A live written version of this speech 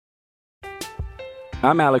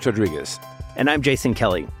I'm Alex Rodriguez. And I'm Jason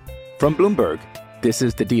Kelly. From Bloomberg, this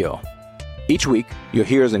is The Deal. Each week, you'll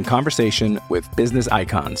hear us in conversation with business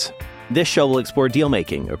icons. This show will explore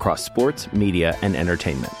deal-making across sports, media, and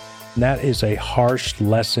entertainment. That is a harsh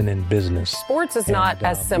lesson in business. Sports is not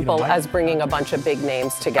as simple as bringing a bunch of big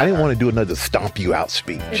names together. I didn't want to do another stomp you out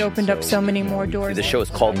speech. It opened up so many more doors. The show is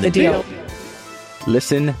called The Deal.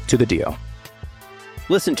 Listen to The Deal.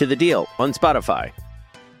 Listen to The Deal on Spotify.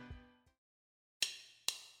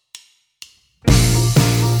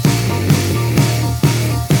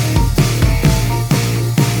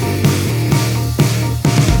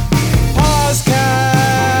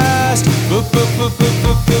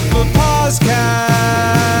 Podcast.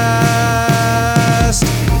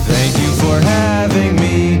 Thank you for having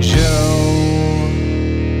me, Joe.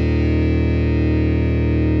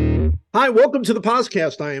 Hi, welcome to the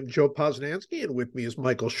podcast. I am Joe Posnanski, and with me is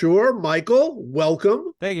Michael Schur. Michael,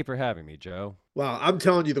 welcome. Thank you for having me, Joe. Wow, I'm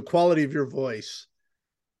telling you, the quality of your voice.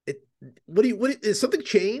 Is something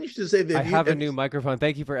changed? I have a new microphone.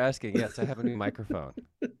 Thank you for asking. Yes, I have a new microphone.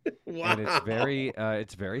 Wow. And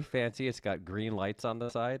it's very fancy. It's got green lights on the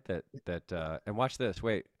side and watch this.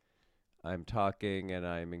 Wait. I'm talking and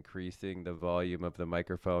I'm increasing the volume of the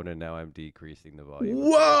microphone, and now I'm decreasing the volume.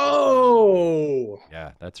 Whoa!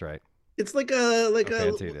 Yeah, that's right. It's like How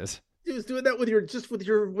fancy it is. He was doing that with your just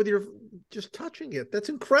touching it. That's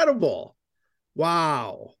incredible.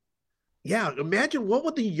 Wow. Yeah, imagine what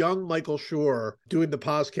would the young Michael Schur doing the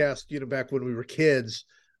podcast, back when we were kids,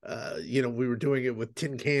 we were doing it with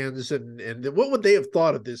tin cans and what would they have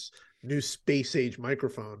thought of this new space age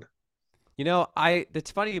microphone?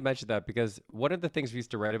 It's funny you mentioned that, because one of the things we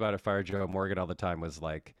used to write about at Fire Joe Morgan all the time was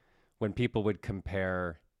like when people would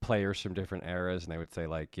compare players from different eras, and they would say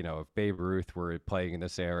like, if Babe Ruth were playing in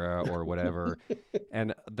this era or whatever.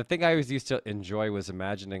 And the thing I always used to enjoy was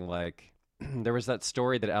imagining like, there was that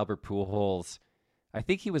story that Albert Pujols, I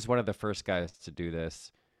think he was one of the first guys to do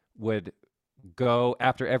this, would go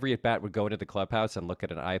after every at bat, would go into the clubhouse and look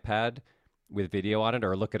at an iPad with video on it,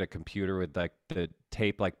 or look at a computer with like the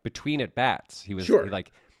tape, like between at bats. He was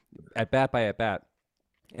like at bat by at bat.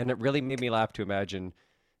 And it really made me laugh to imagine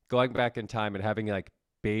going back in time and having like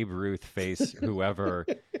Babe Ruth face whoever,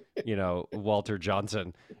 Walter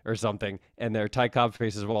Johnson or something, and their Ty Cobb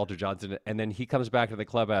faces Walter Johnson, and then he comes back to the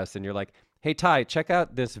clubhouse and you're like, hey Ty, check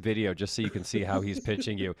out this video just so you can see how he's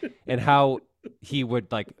pitching you, and how he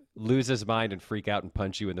would like lose his mind and freak out and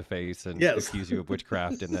punch you in the face and accuse you of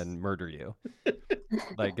witchcraft and then murder you.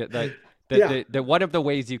 Like that one of the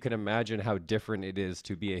ways you can imagine how different it is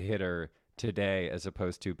to be a hitter today as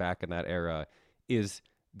opposed to back in that era is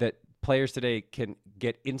that players today can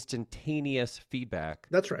get instantaneous feedback.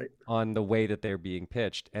 That's right. On the way that they're being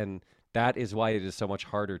pitched. And that is why it is so much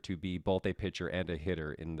harder to be both a pitcher and a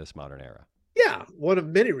hitter in this modern era. Yeah, one of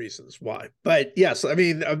many reasons why. But yes, I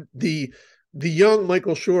mean, the young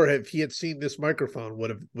Michael Schur, if he had seen this microphone, would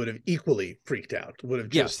have equally freaked out. Would have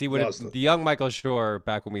just he would have. The young Michael Schur,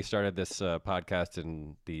 back when we started this podcast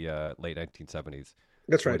in the late 1970s.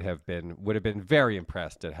 That's right. Would have been very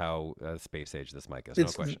impressed at how space age this mic is. No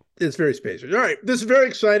question. It's very space age. All right, this is very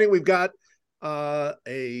exciting. We've got an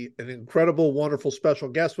incredible, wonderful special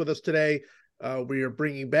guest with us today. We are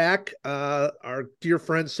bringing back our dear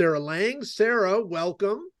friend Sarah Lang. Sarah,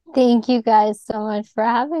 welcome. Thank you guys so much for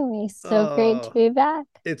having me. So great to be back.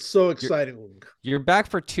 It's so exciting. You're back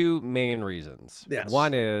for two main reasons. Yes.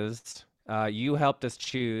 One is you helped us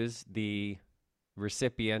choose the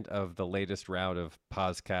recipient of the latest round of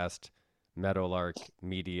Podcast Meadowlark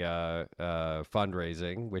Media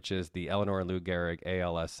fundraising, which is the Eleanor Lou Gehrig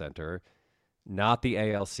ALS Center, not the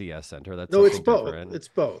ALCS Center. That's no, it's both. Different. It's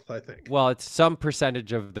both, I think. Well, it's some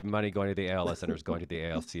percentage of the money going to the ALS Center is going to the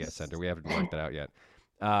ALCS Center. We haven't worked that out yet.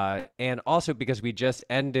 And also because we just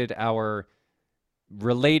ended our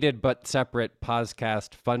related but separate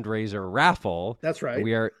podcast fundraiser raffle. That's right.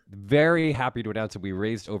 We are very happy to announce that we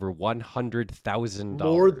raised over $100,000.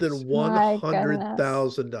 More than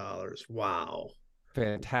 $100,000. Wow.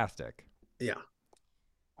 Fantastic. Yeah.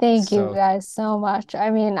 Thank you guys so much. I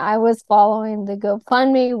mean, I was following the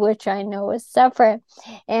GoFundMe, which I know is separate.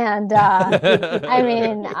 And I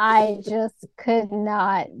mean, I just could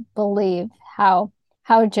not believe how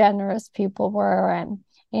generous people were. And,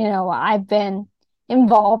 I've been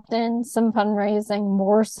involved in some fundraising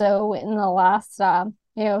more so in the last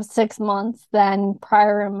 6 months than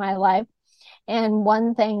prior in my life. And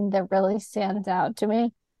one thing that really stands out to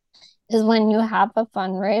me is when you have a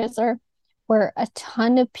fundraiser where a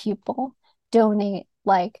ton of people donate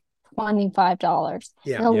like $25.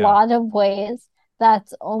 In a lot of ways,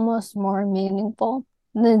 that's almost more meaningful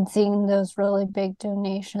than seeing those really big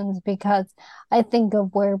donations, because I think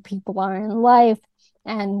of where people are in life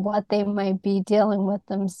and what they might be dealing with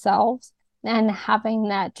themselves, and having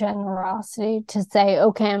that generosity to say,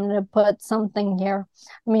 okay, I'm going to put something here.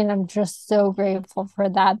 I mean, I'm just so grateful for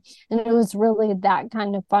that. And it was really that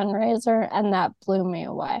kind of fundraiser, and that blew me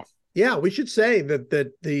away. Yeah, we should say that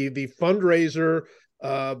the fundraiser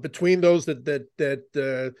between those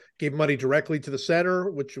that gave money directly to the center,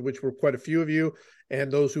 which were quite a few of you,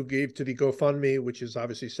 and those who gave to the GoFundMe, which is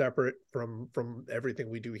obviously separate from everything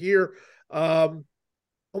we do here.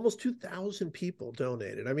 Almost 2,000 people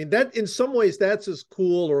donated. I mean, that in some ways that's as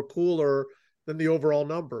cool or cooler than the overall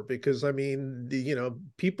number, because I mean,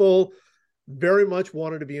 people very much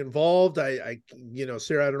wanted to be involved. I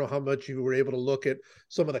Sarah, I don't know how much you were able to look at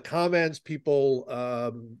some of the comments. People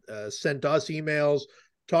sent us emails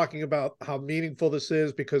talking about how meaningful this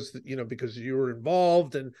is because you were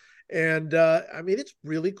involved, and I mean, it's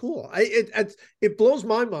really cool. It blows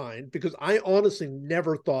my mind, because I honestly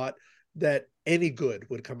never thought that any good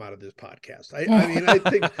would come out of this podcast. I mean, I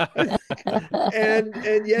think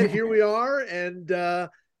and yet here we are, and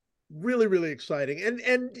really, really exciting.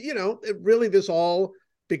 And really this all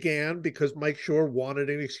began because Mike Schur wanted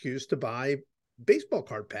an excuse to buy baseball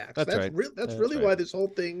card packs. That's right. That's really why this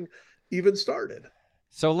whole thing even started.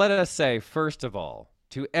 So let us say, first of all,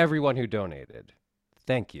 to everyone who donated,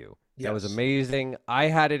 thank you. Yes. That was amazing. I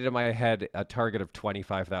had it in my head a target of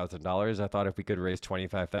 $25,000. I thought if we could raise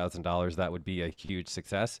 $25,000, that would be a huge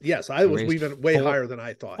success. Yes, I was even way higher than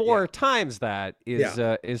I thought. Four times that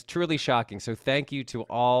is truly shocking. So thank you to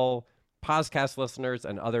all podcast listeners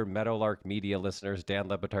and other Meadowlark Media listeners, Dan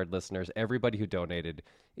Le Batard listeners, everybody who donated.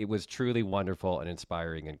 It was truly wonderful and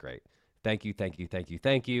inspiring and great. Thank you, thank you, thank you,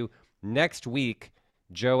 thank you. Next week,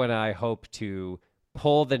 Joe and I hope to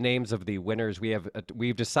pull the names of the winners.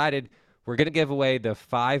 We've decided we're going to give away the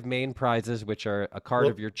 5 main prizes, which are a card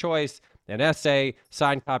of your choice, an essay,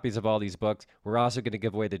 signed copies of all these books. We're also going to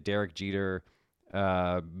give away the Derek Jeter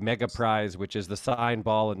mega prize, which is the signed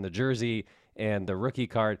ball and the jersey and the rookie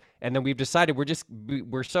card. And then we've decided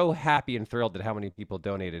we're so happy and thrilled at how many people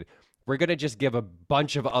donated. We're going to just give a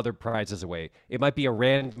bunch of other prizes away. It might be a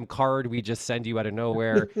random card we just send you out of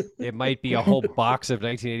nowhere. It might be a whole box of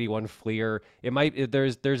 1981 Fleer. It might,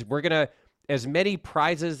 we're going to, as many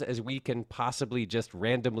prizes as we can possibly just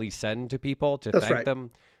randomly send to people to thank them.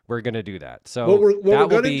 We're going to do that. So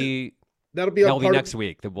that'll be next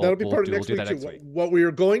week. That'll be part of next week. What we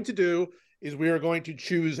are going to do is we are going to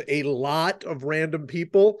choose a lot of random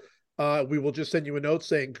people. We will just send you a note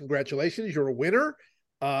saying, congratulations, you're a winner.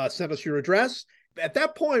 Send us your address. At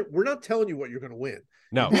that point, we're not telling you what you're going to win.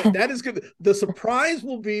 No, that is good. The surprise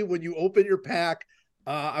will be when you open your pack.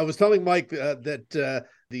 I was telling Mike that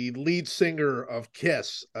the lead singer of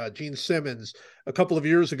Kiss, Gene Simmons, a couple of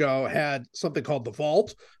years ago had something called the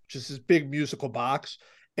Vault, which is this big musical box.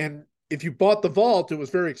 And if you bought the Vault, it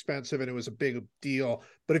was very expensive and it was a big deal.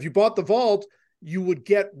 But if you bought the Vault, you would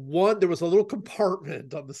get one. There was a little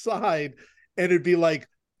compartment on the side, and it'd be like,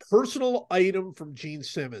 personal item from Gene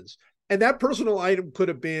Simmons. And that personal item could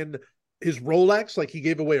have been his Rolex, like he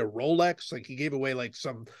gave away a Rolex, like he gave away like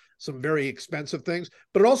some very expensive things,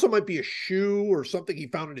 but it also might be a shoe or something he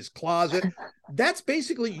found in his closet. That's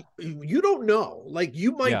basically, you don't know. Like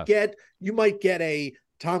you might get a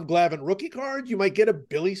Tom Glavine rookie card. You might get a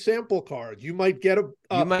Billy Sample card. You might get this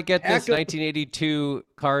 1982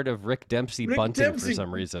 card of Rick Dempsey bunting for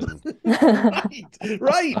some reason.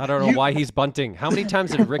 right. I don't know why he's bunting. How many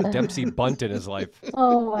times did Rick Dempsey bunt in his life?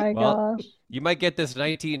 Oh my gosh. You might get this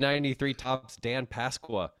 1993 Topps Dan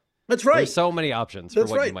Pasqua. That's right. There's so many options for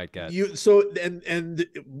what you might get. We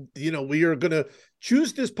are going to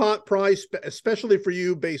choose this prize especially for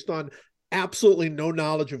you based on absolutely no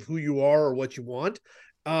knowledge of who you are or what you want.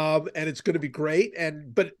 And it's going to be great.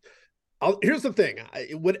 But here's the thing.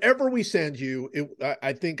 Whatever we send you,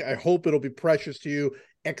 I hope it'll be precious to you,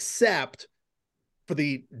 except for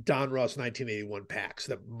the Don Ross 1981 packs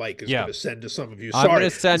that Mike is going to send to some of you. I'm going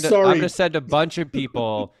to send a bunch of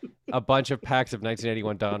people a bunch of packs of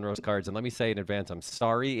 1981 Don Ross cards. And let me say in advance, I'm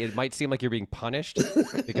sorry. It might seem like you're being punished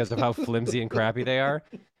because of how flimsy and crappy they are.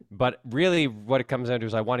 But really what it comes down to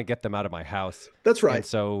is I want to get them out of my house. That's right. And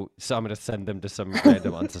so I'm going to send them to some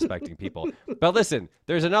random unsuspecting people. But listen,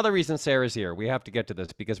 there's another reason Sarah's here. We have to get to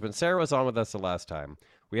this because when Sarah was on with us the last time,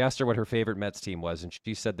 we asked her what her favorite Mets team was, and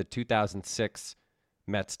she said the 2006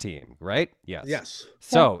 Mets team, right? Yes. Yes.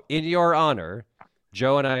 So in your honor,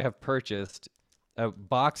 Joe and I have purchased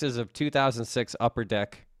boxes of 2006 Upper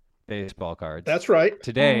Deck baseball cards. That's right.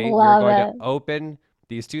 Today, we're going to open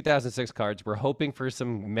these 2006 cards. We're hoping for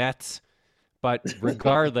some Mets But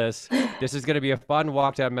regardless, this is going to be a fun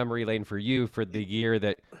walk down memory lane for you for the year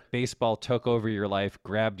that baseball took over your life,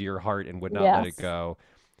 grabbed your heart, and would not let it go.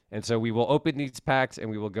 And so we will open these packs and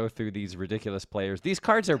we will go through these ridiculous players. These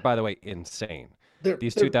cards are, by the way, insane.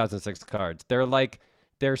 These 2006 cards.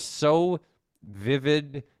 They're so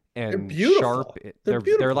vivid and sharp.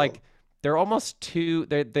 They're almost too.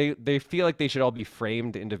 They feel like they should all be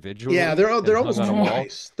framed individually. Yeah, they're almost too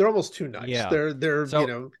nice. They're almost too nice. Yeah. They're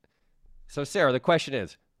So Sarah, the question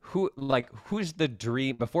is, who's the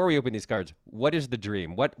dream? Before we open these cards, what is the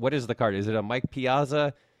dream? What is the card? Is it a Mike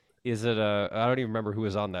Piazza? Is it I don't even remember who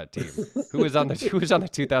was on that team. Who was on the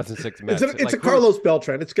 2006 Mets? It's a Carlos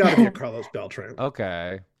Beltran. It's got to be a Carlos Beltran.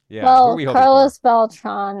 Okay. Yeah. Well, Carlos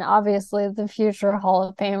Beltran, obviously the future Hall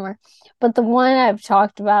of Famer. But the one I've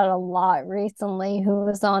talked about a lot recently who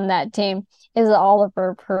was on that team is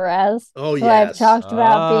Oliver Perez. Oh, who yes. I've talked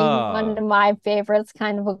about being one of my favorites,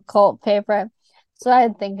 kind of a cult favorite. So I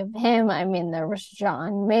think of him. I mean, there was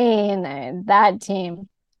John Maine and that team.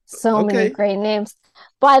 So many great names.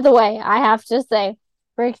 By the way, I have to say,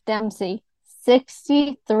 Rick Dempsey,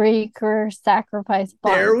 63 career sacrifice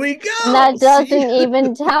bunts. There we go. And that doesn't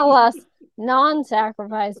even tell us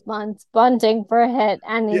non-sacrifice bunts, bunting for a hit,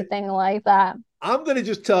 anything like that. I'm going to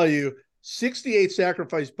just tell you, 68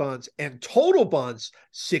 sacrifice bunts and total bunts,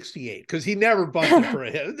 68, because he never bunted for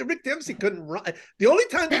a hit. Rick Dempsey couldn't run. The only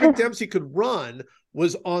time that Rick Dempsey could run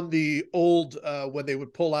was on the old, when they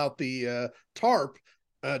would pull out the tarp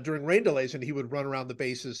during rain delays, and he would run around the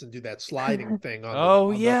bases and do that sliding thing.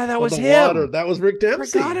 That was him. Water. That was Rick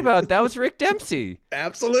Dempsey. Forgot about that. Was Rick Dempsey.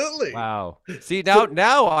 Absolutely. Wow. See,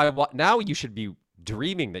 now you should be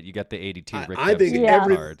dreaming that you get the 82 Rick I Dempsey think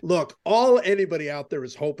card. Look, all anybody out there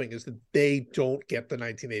is hoping is that they don't get the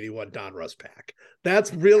 1981 Donruss pack.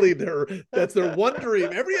 That's really their one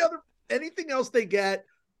dream. Anything else they get,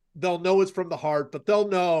 they'll know it's from the heart, but they'll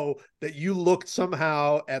know that you looked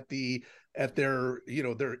somehow at their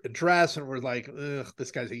their address and were like, ugh,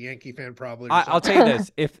 this guy's a Yankee fan probably. I'll tell you this: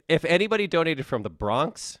 if anybody donated from the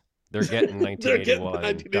Bronx, they're getting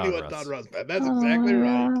 1981 Donruss. That's exactly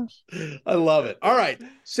right. I love it. All right,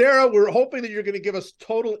 Sarah, we're hoping that you're going to give us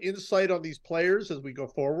total insight on these players as we go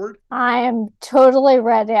forward. I am totally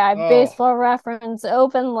ready. I have Baseball Reference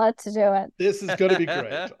open. Let's do it. This is going to be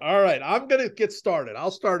great. All right, I'm going to get started. I'll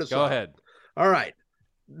start us off. Go ahead. All right,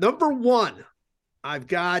 number 1, I've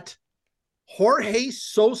got Jorge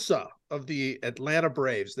Sosa of the Atlanta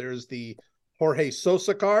Braves. There's the Jorge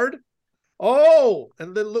Sosa card. Oh,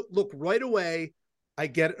 and then look right away, I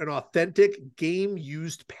get an authentic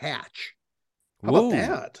game-used patch. How about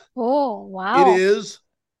that? Oh, wow. It is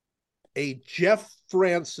a Jeff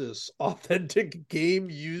Francis authentic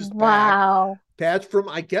game-used patch from,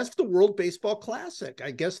 I guess, the World Baseball Classic.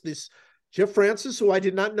 I guess this Jeff Francis, who I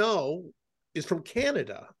did not know, is from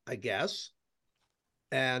Canada, I guess.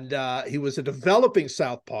 And he was a developing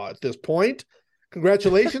southpaw at this point.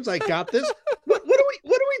 Congratulations, I got this. What do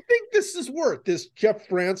we think this is worth? This Jeff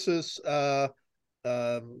Francis autograph?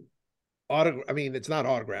 I mean, it's not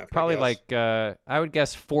autographed. Probably I would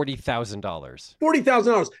guess $40,000.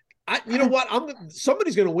 $40,000. You know what?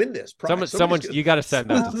 Somebody's going to win this prize. You got to send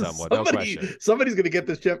that to someone. No question. Somebody's going to get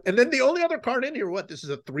this, Jeff. And then the only other card in here, this is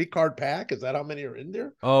a 3-card pack? Is that how many are in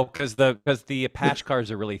there? Oh, because the patch cards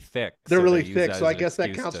are really thick. They're really thick, so I guess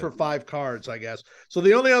that counts for 5 cards, I guess. So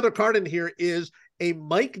the only other card in here is a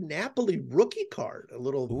Mike Napoli rookie card. A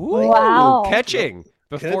little catching.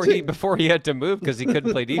 Before he had to move because he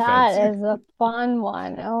couldn't play defense. That is a fun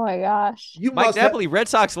one. Oh my gosh. Mike Napoli, Red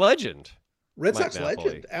Sox legend. Red Sox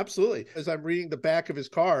legend, absolutely. As I'm reading the back of his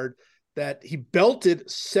card, that he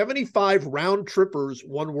belted 75 round trippers,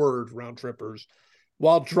 one word, round trippers,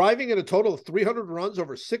 while driving in a total of 300 runs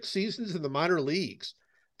over 6 seasons in the minor leagues.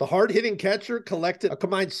 The hard-hitting catcher collected a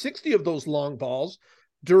combined 60 of those long balls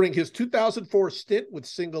during his 2004 stint with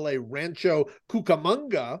Single-A Rancho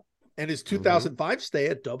Cucamonga and his 2005 stay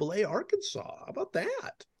at Double-A Arkansas. How about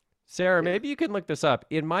that? Sarah, maybe you can look this up.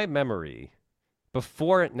 In my memory,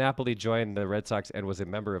 before Napoli joined the Red Sox and was a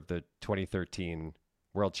member of the 2013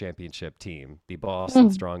 World Championship team, the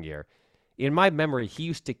Boston Strong year, in my memory, he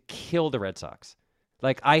used to kill the Red Sox.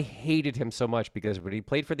 Like, I hated him so much because when he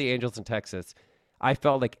played for the Angels in Texas, I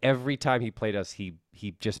felt like every time he played us, he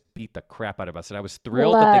just beat the crap out of us. And I was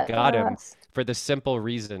thrilled that they got him for the simple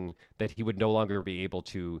reason that he would no longer be able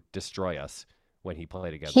to destroy us when he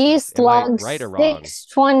played against us. He slugged right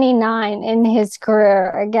 629 in his career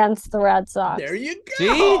against the Red Sox. There you go. See?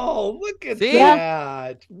 Look at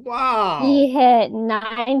that. Wow. He hit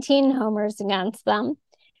 19 homers against them,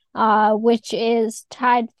 which is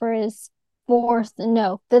tied for his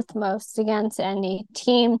fifth most against any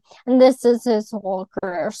team. And this is his whole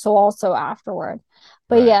career, so also afterward.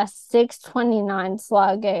 But Right. yes, 629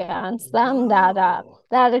 slug against them.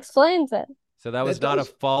 That explains it. So that was That not a does-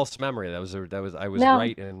 false memory. That was I was No.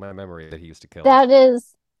 right in my memory that he used to kill.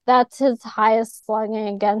 That's his highest slugging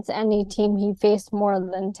against any team he faced more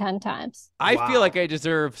than 10 times. I Wow. feel like I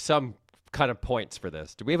deserve some kind of points for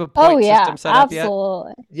this. Do we have a point Oh yeah, system set up yet?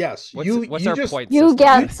 absolutely. Yes. What's our point You system?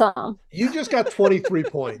 get some. You just got 23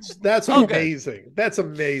 points. That's Oh, good. amazing. That's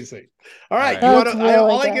amazing. All right. All right. That's I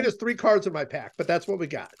really get good. is 3 cards in my pack, but that's what we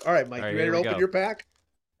got. All right, Mike, All right, you ready here to we open go. your pack?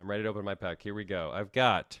 I'm ready to open my pack. Here we go. I've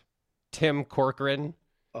got Tim Corcoran,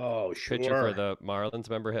 Oh, sure. pitcher for the Marlins,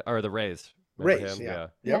 or the Rays. Remember Rays, him? yeah.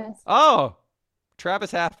 Yep. Nice. Oh,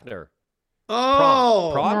 Travis Hafner.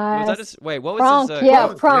 Oh, Pronk? Was that Nice. Wait, what was Pronk, his? yeah.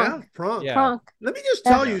 Pronk, Pronk. Pronk. Yeah. Pronk. Let me just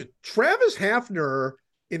tell Yeah. you, Travis Hafner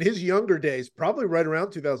in his younger days, probably right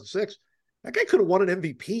around 2006, that guy could have won an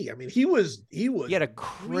MVP. I mean, he was He had a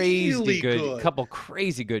crazy really good couple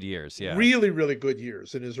crazy good years. Yeah. really, really good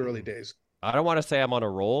years in his early days. I don't want to say I'm on a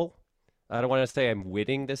roll. I don't want to say I'm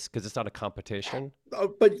winning this because it's not a competition.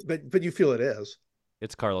 Oh, but you feel it is.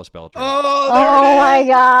 It's Carlos Beltran. Oh, Oh my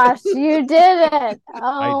gosh, you did it.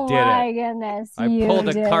 Oh did my it. goodness. I you pulled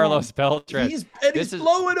a did Carlos Beltran. He's This is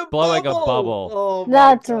blowing a blowing a bubble. bubble. Oh, it. my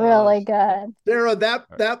That's gosh. really good. Sarah,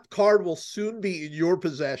 that card will soon be in your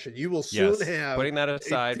possession. You will soon Yes, have putting that a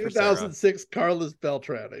aside for Sarah. 2006 Carlos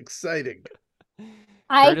Beltran. Exciting.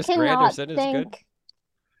 I Curtis cannot Granderson is think good.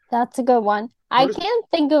 that's a good one. I Curtis- can't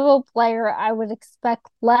think of a player I would expect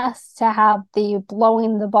less to have the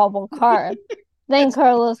blowing the bubble card than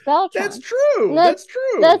Carlos Beltran. That's true. That's- That's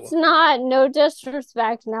true. That's not, no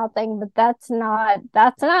disrespect, nothing, but that's not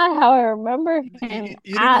how I remember him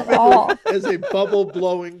You didn't at remember all. him as a bubble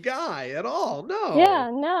blowing guy at all. No. Yeah,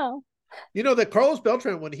 no. You know that Carlos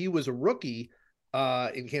Beltran, when he was a rookie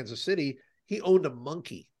in Kansas City, he owned a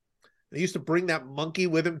monkey. And he used to bring that monkey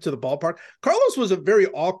with him to the ballpark. Carlos was a very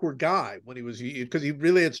awkward guy when he was, because he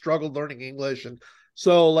really had struggled learning English. And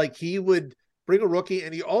so like he would bring a rookie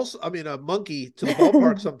and a monkey to the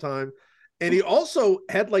ballpark sometime. And he also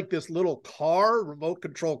had like this little remote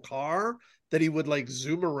control car that he would like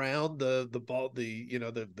zoom around the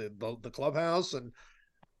clubhouse. And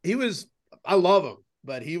I love him,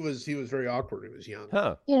 but he was very awkward. He was young.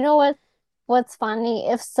 Huh. You know what's funny?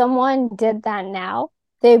 If someone did that now,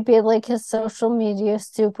 they'd be like his social media Oh,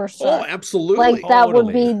 superstar. absolutely. Like that would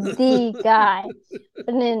Totally. be the guy.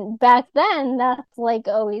 And then back then, that's like,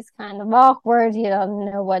 oh, he's kind of awkward. He doesn't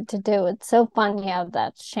know what to do. It's so funny how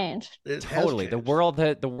that's changed. It has Totally. The changed.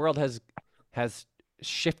 world has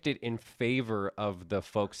shifted in favor of the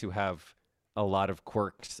folks who have a lot of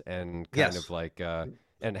quirks and kind Yes. of like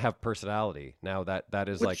and have personality. Now that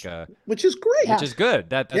is Which- like which is great. Yeah. which is good.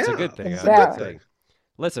 That's a Yeah, good thing. it's a I'm good saying. thing.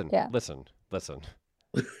 Listen, Yeah. listen.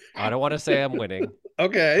 I don't want to say I'm winning.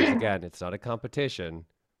 Okay. Again, it's not a competition.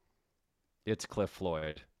 It's Cliff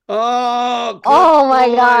Floyd. Oh, good Oh my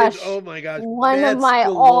point. gosh. Oh my gosh. One of Mets my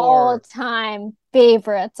galore. all-time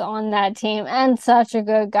favorites on that team, and such a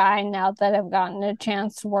good guy now that I've gotten a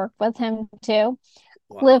chance to work with him too.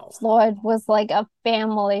 Cliff Wow. Floyd was like a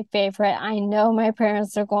family favorite. I know my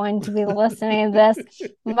parents are going to be listening to this.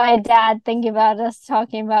 My dad thinking about us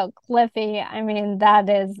talking about Cliffy. I mean, that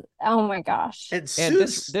is, oh my gosh. And And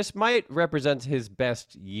Suits. this might represent his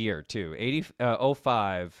best year too.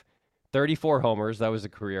 05, 34 homers. That was a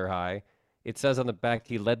career high. It says on the back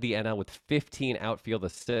he led the NL with 15 outfield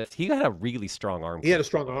assists. He had a really strong arm. He had a Cliff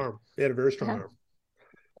strong Floyd. arm. He had a very strong Yeah. arm.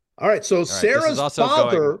 All right. So this is Sarah's also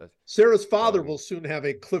father going- will soon have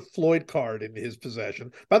a Cliff Floyd card in his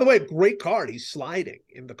possession. By the way, great card. He's sliding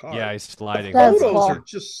in the card. Yeah, he's sliding. That's Photos cool. are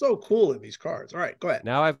just so cool in these cards. All right, go ahead.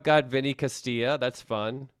 Now I've got Vinny Castilla. That's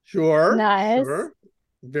fun. Sure. Nice. Sure.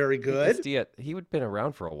 Very Vinny good. Castilla, he would have been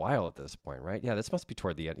around for a while at this point, right? Yeah, this must be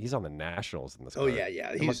toward the end. He's on the Nationals in this. Oh card. yeah,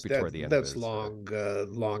 yeah. It must be toward the end. That's of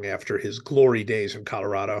his, long after his glory days in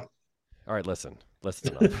Colorado. All right, listen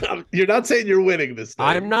enough. You're not saying you're winning this thing.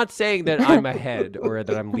 I'm not saying that I'm ahead or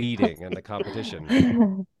that I'm leading in the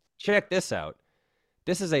competition. Check this out.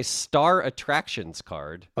 This is a Star Attractions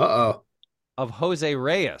card Uh-oh. of Jose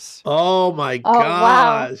Reyes. Oh my Oh,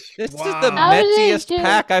 wow. gosh. This Wow. is the How did they Metsiest do-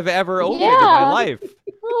 pack I've ever opened in Yeah. my life.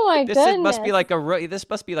 Oh my This goodness. must be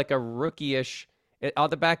like a rookie-ish. On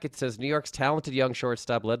the back it says New York's talented young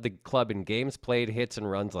shortstop led the club in games played, hits, and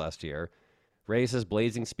runs last year. Reyes'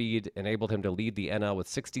 blazing speed enabled him to lead the NL with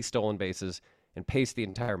 60 stolen bases and pace the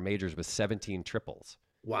entire majors with 17 triples.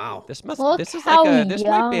 Wow. This Look might how have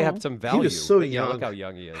young. some value. was so but yeah, look young. how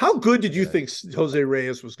young he is. How good did you Yeah. think Jose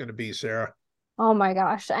Reyes was going to be, Sarah? Oh my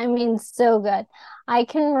gosh. I mean, so good. I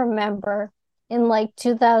can remember in like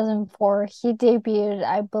 2004. He debuted,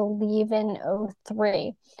 I believe, in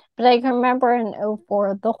 03. But I can remember in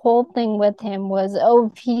 04, the whole thing with him was,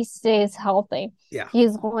 if he stays healthy,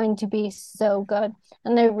 he's going to be so good.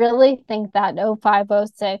 And I really think that 05,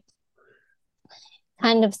 06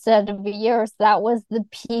 kind of set of years, that was the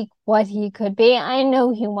peak what he could be. I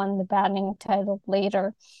know he won the batting title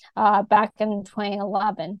later, back in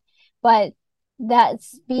 2011, but that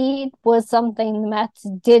speed was something the Mets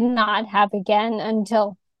did not have again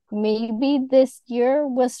until maybe this year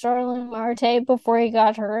with Starling Marte before he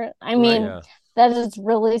got hurt. I mean, that is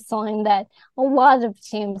really something that a lot of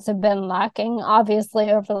teams have been lacking, obviously,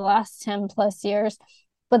 over the last 10 plus years,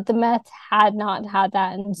 but the Mets had not had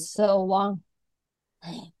that in so long.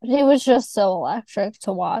 But it was just so electric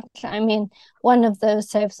to watch. I mean, one of those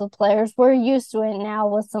types of players. We're used to it now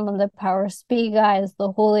with some of the power speed guys,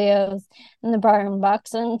 the Julios and the Byron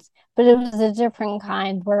Buxtons, but it was a different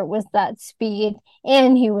kind where it was that speed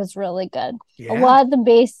and he was really good. A lot of the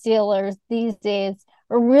base stealers these days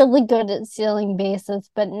are really good at stealing bases,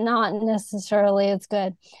 but not necessarily as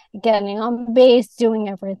good at getting on base, doing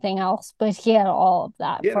everything else. But he had all of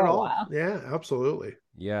that for a while. Yeah, absolutely.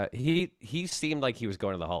 Yeah, he seemed like he was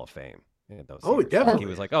going to the Hall of Fame. Definitely. He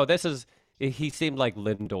was like, he seemed like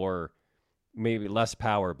Lindor, maybe less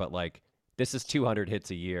power, but like, this is 200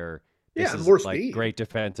 hits a year. This is more like speed. Great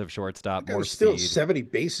defensive shortstop, more still speed. 70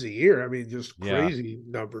 bases a year. I mean, just crazy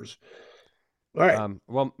numbers. All right.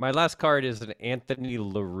 Well, my last card is an Anthony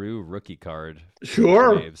LaRue rookie card.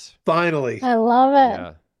 Sure. Finally. I love it.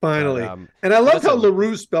 Yeah. Finally. And I love how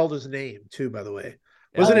LaRue spelled his name too, by the way.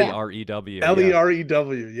 Wasn't it L-E-R-E-W?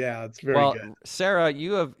 L-E-R-E-W. Yeah, it's very good. Sarah,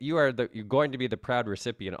 you're going to be the proud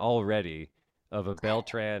recipient already of a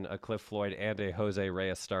Beltran, a Cliff Floyd, and a Jose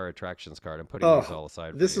Reyes Star Attractions card. I'm putting these all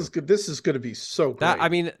aside. This is good. This is going to be so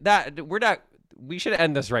great. We should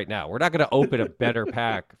end this right now. We're not going to open a better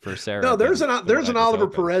pack for Sarah. No, there's an Oliver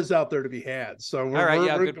Perez out there to be had. So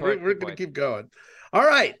we're going to keep going. All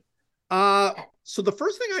right. So the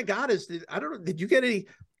first thing I got is, I don't know, did you get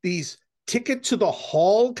these ticket to the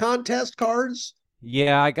hall contest cards?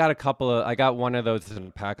 Yeah, I got one of those in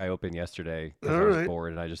a pack I opened yesterday because I was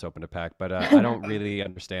bored and I just opened a pack, but I don't really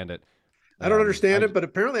understand it. I don't understand it, but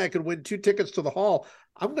apparently I could win 2 tickets to the hall.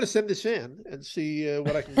 I'm going to send this in and see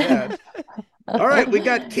what I can get. All right, we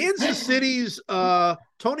got Kansas City's Tony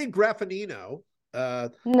Graffagnino.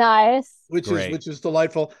 Nice. Which is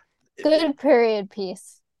delightful. Good period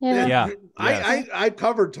piece. Yeah. I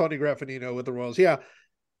covered Tony Graffagnino with the Royals. Yeah.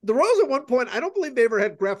 The Royals at one point, I don't believe they ever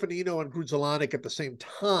had Graffagnino and Grudzielanek at the same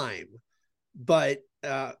time, but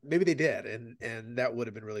maybe they did, and that would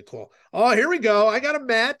have been really cool. Oh, here we go. I got a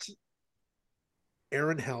Met.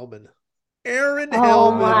 Aaron Hellman.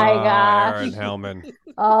 Oh my gosh. Aaron Hellman.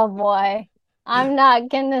 Oh boy. I'm not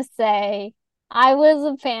gonna say I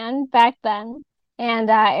was a fan back then, and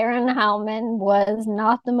Aaron Hellman was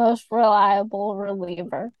not the most reliable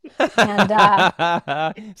reliever. And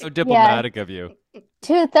so diplomatic of you.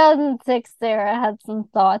 2006 Sarah had some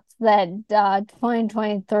thoughts that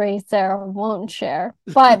 2023 Sarah won't share,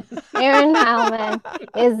 but Aaron Hellman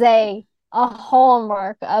is a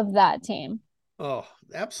hallmark of that team. Oh,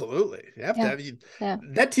 absolutely.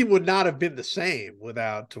 That team would not have been the same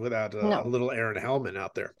without a little Aaron Hellman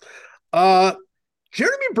out there.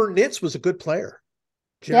 Jeremy Burnitz was a good player.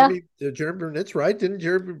 Jeremy Burnitz, right? Didn't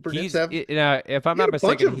Jeremy Burnitz have? If I'm not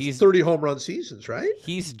mistaken, he's 30 home run seasons, right?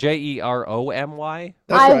 He's Jeromy.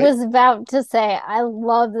 I was about to say, I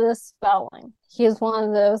love this spelling. He's one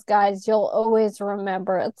of those guys you'll always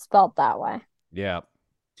remember it spelled that way. Yeah.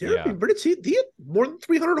 Jeremy Burnitz, he had more than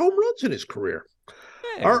 300 home runs in his career.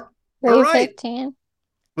 Hey. All 315. Right.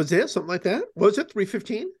 Was there something like that? Was it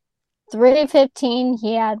 315? 315.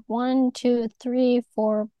 He had 1, 2, 3,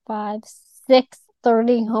 4, 5, 6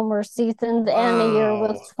 30 homer seasons, and the year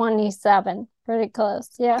was 27. Pretty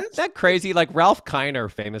close. Yeah. Isn't that crazy? Like Ralph Kiner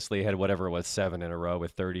famously had whatever it was 7 in a row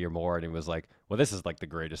with 30 or more, and he was like, well, this is like the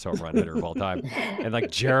greatest home run hitter of all time. And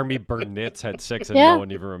like Jeremy Burnitz had 6 and no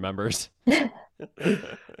one even remembers.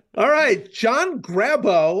 All right, John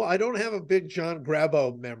Grabo. I don't have a big John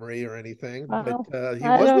Grabo memory or anything, but he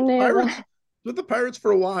was with the Pirates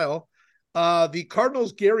for a while. The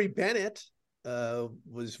Cardinals' Gary Bennett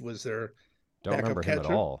was their don't remember him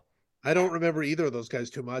catcher. At all. I don't remember either of those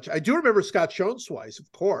guys too much. I do remember Scott Schoenweis,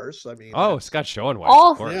 of course. I mean, Scott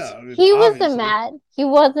Schoenweis, of course. Yeah, I mean, he was a Met. He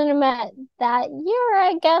wasn't a Met that year,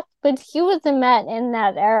 I guess, but he was a Met in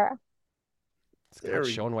that era. Scott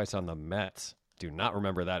Schoenweis on the Mets. do not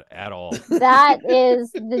remember that at all. That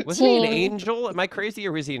is the Wasn't he an team. Angel? Am I crazy,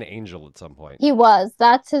 or was he an Angel at some point? He was.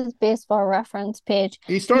 That's his baseball reference page.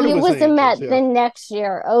 He started He with was the a Met Angels, the next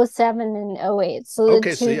year, 07 and 08. So the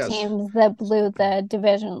Okay, so two yes. teams that blew the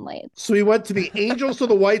division lead. So he went to the Angels to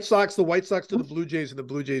the White Sox to the Blue Jays, and the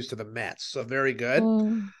Blue Jays to the Mets. So very good.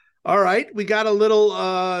 All right, we got a little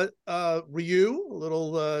Ryu, a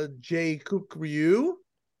little Jay Cook Ryu.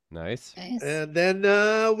 Nice. And then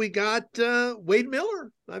we got Wade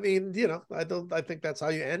Miller. I mean, you know, I think that's how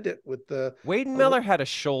you end it with the Wade Miller had a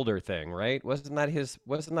shoulder thing, right? Wasn't that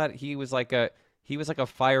he was like a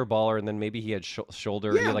fireballer, and then maybe he had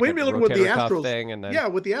shoulder. Yeah, like Wade Miller with the cuff Astros thing, and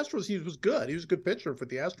then with the Astros he was good. He was a good pitcher for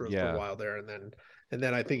the Astros for a while there, and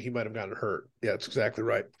then I think he might have gotten hurt. Yeah, that's exactly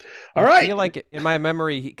right. All right. I feel like in my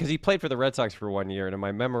memory, because he played for the Red Sox for 1 year, and in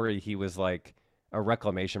my memory, he was like a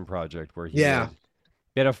reclamation project where he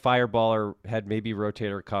had a fireballer, had maybe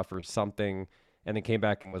rotator cuff or something, and then came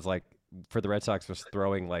back and was like, for the Red Sox, was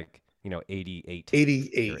throwing like, 88.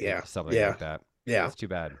 88, something like that. Yeah. It's too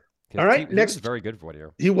bad. All right, he next. was very good for 1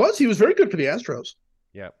 year. He was very good for the Astros.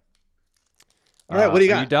 Yeah. All right, what do you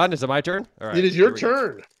got? Are you done? Is it my turn? All right. It is your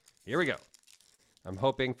turn. Here we go. I'm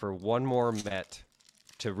hoping for one more Met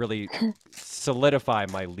to really solidify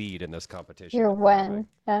my lead in this competition. Your win.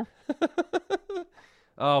 Yeah.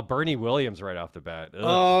 Oh, Bernie Williams right off the bat. Ugh.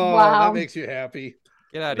 Oh, Wow. that makes you happy.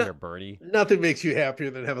 Get out of here, Bernie. Nothing makes you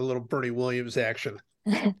happier than having a little Bernie Williams action.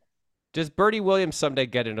 Does Bernie Williams someday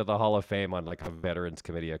get into the Hall of Fame on like a veterans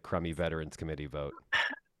committee, a crummy veterans committee vote?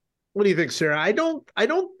 What do you think, Sarah? I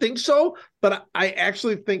don't think so, but I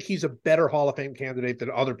actually think he's a better Hall of Fame candidate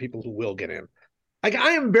than other people who will get in. Like,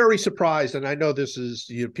 I am very surprised, and I know this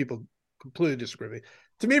is people completely disagree with me.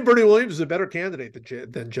 To me, Bernie Williams is a better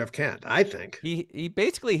candidate than Jeff Kent, I think. He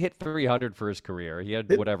basically hit 300 for his career. He had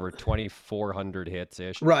 2,400 hits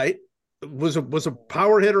ish. Right. Was a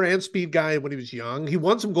power hitter and speed guy when he was young. He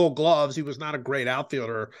won some Gold Gloves. He was not a great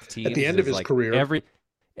outfielder at the end of his career.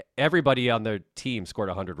 Everybody on their team scored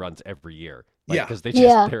 100 runs every year. Because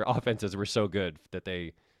their offenses were so good that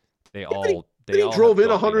they all drove in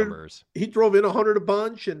 100. Numbers. He drove in 100 a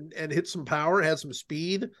bunch and hit some power, had some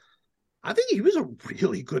speed. I think he was a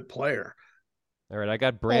really good player. All right, I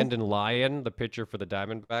got Brandon Lyon, the pitcher for the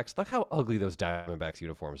Diamondbacks. Look how ugly those Diamondbacks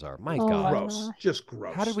uniforms are. My God, gross, just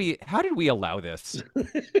gross. How did we allow this?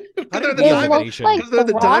 Because they're the Rockies. Because they're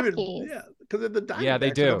the Diamondbacks. Yeah,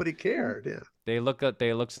 they do. Nobody cared. Yeah, they look a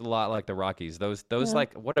lot like the Rockies. Those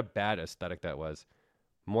like what a bad aesthetic that was.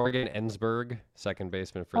 Morgan Ensberg, second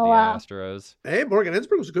baseman for the Astros. Hey, Morgan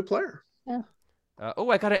Ensberg was a good player. Yeah.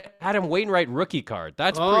 I got an Adam Wainwright rookie card.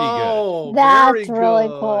 That's pretty good. That's really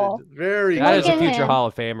cool. Very good. That is a future Hall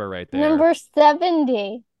of Famer right there. Number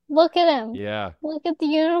 70. Look at him. Yeah. Look at the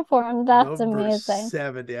uniform. That's Number amazing.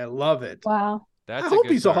 70. I love it. Wow. I hope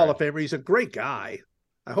he's a Hall of Famer. He's a great guy.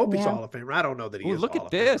 I hope he's a Hall of Famer. I don't know that he is. Look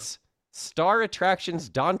at this. Star Attractions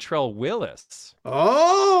Dontrell Willis.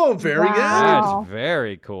 Oh, very good. That's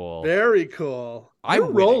very cool. Very cool.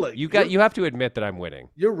 I'm rolling. You have to admit that I'm winning.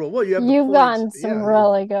 You're rolling. You've gotten some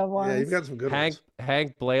really good ones. Yeah, you've got some good ones.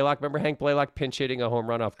 Hank Blaylock. Remember Hank Blaylock pinch hitting a home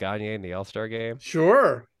run off Gagne in the All-Star game?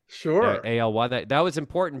 Sure. AL won that. That was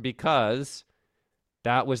important because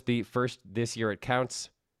that was the first This Year It Counts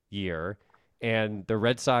year. And the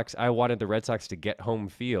Red Sox, I wanted the Red Sox to get home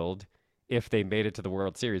field if they made it to the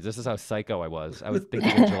World Series. This is how psycho I was. I was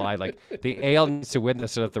thinking in July, like, the AL needs to win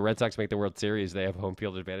this so that the Red Sox make the World Series. They have home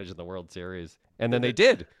field advantage in the World Series. And then they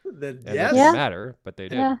did. That didn't matter, but they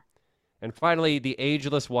did. Yeah. And finally, the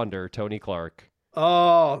ageless wonder, Tony Clark.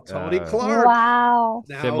 Oh, Tony Clark. Wow.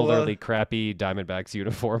 Now, similarly crappy Diamondbacks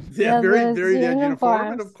uniform. Yeah, very, very good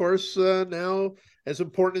uniform. And of course, now as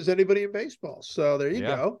important as anybody in baseball. So there you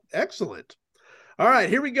go. Excellent. All right,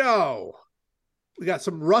 here we go. We got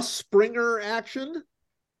some Russ Springer action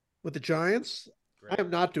with the Giants. Great. I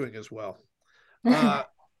am not doing as well.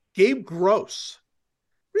 Gabe Gross.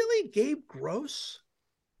 Really? Gabe Gross?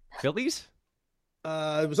 Phillies?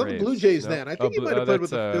 It was on the Blue Jays then. I think he might have played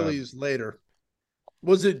with the Phillies later.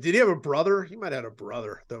 Did he have a brother? He might have had a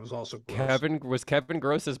brother that was also Gross. Was Kevin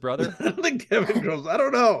Gross his brother? I don't think Kevin Gross. I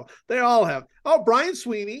don't know. They all have. Oh, Brian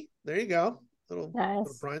Sweeney. There you go. Little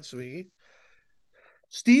Brian Sweeney.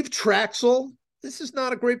 Steve Traxel. This is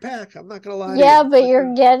not a great pack. I'm not going to lie. Yeah, but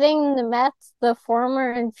you're getting the Mets, the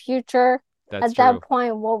former and future. That's At that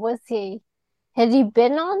point, what was he? Had he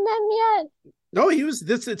been on them yet? No, he was.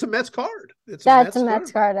 It's a Mets card. That's a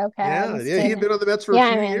Mets card. Okay. Yeah, he had been on the Mets for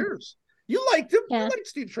a few years. You liked him. Yeah. You liked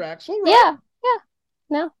Steve Traxel, right? Yeah.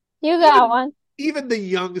 No, you got one. Even the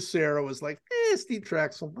young Sarah was like, Steve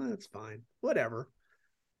Traxel, that's fine. Whatever.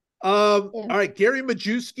 All right, Gary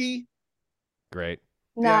Majewski. Great.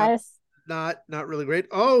 Nice. Yeah, not really great.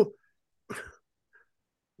 Oh,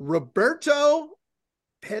 Roberto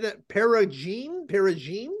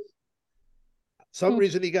Perugine. Some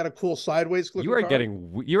reason he got a cool sideways. You are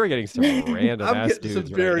getting some random I'm ass getting some dudes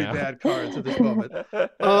very right now. bad cards at this moment.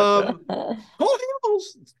 Cole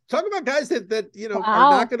Hamels. Talk about guys that are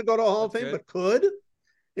not going to go to a Hall of Fame, but could.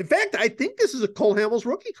 In fact, I think this is a Cole Hamels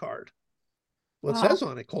rookie card. Well, it says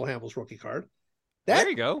on it, Cole Hamels rookie card. There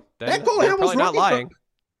you go. That Cole Hamels probably not lying.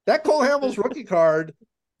 That Cole Hamels rookie card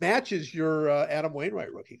matches your Adam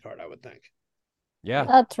Wainwright rookie card, I would think. Yeah,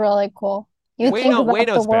 that's really cool.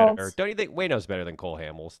 Waino's better. Don't you think Waino's better than Cole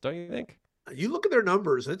Hamels? Don't you think? You look at their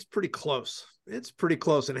numbers; it's pretty close.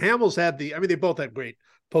 And Hamels had they both had great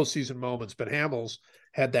postseason moments, but Hamels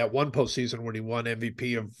had that one postseason when he won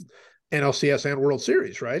MVP of NLCS and World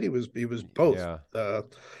Series, right? He was both. Yeah.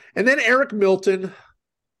 And then Eric Milton,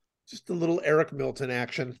 just a little Eric Milton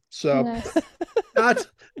action. So Nice.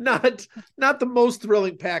 not the most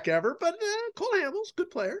thrilling pack ever, but Cole Hamels,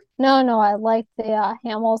 good player. No, I like the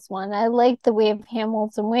Hamels one. I like the way of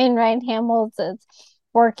Hamels and Wainwright. Hamels is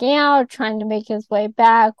working out, trying to make his way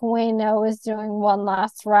back. Waino is doing one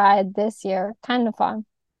last ride this year. Kind of fun.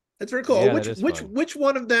 That's very cool. Yeah, which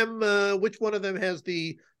one of them has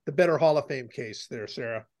the better Hall of Fame case there,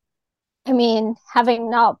 Sarah? I mean,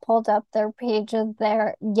 having not pulled up their pages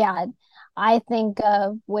there yet, I think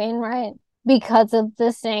of Wainwright because of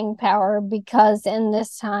the staying power, because in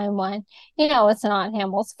this time when, it's not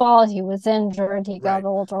Hamels' fault, he was injured, he got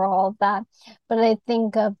older, all of that. But I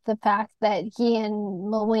think of the fact that he and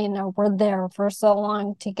Molina were there for so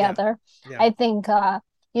long together. Yeah. I think,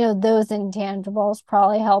 those intangibles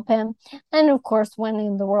probably help him. And of course,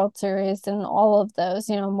 winning the World Series and all of those,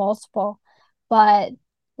 multiple. But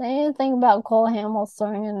the thing about Cole Hamels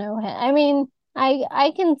throwing a no-hit, I mean,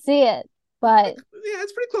 I can see it, but yeah,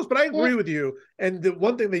 it's pretty close. But I agree with you. And the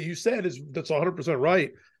one thing that you said that's 100%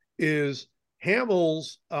 right is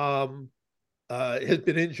Hamels has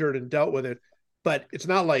been injured and dealt with it, but it's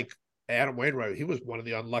not like Adam Wainwright. He was one of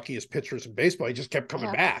the unluckiest pitchers in baseball. He just kept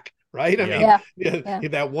coming back, right? I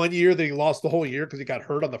mean, that one year that he lost the whole year because he got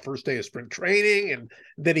hurt on the first day of spring training, and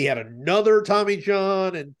then he had another Tommy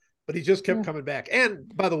John, but he just kept coming back.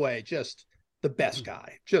 And by the way, just the best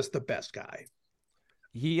guy.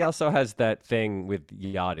 He also has that thing with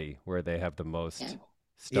Yachty where they have the most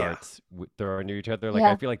starts throwing to each other. Like,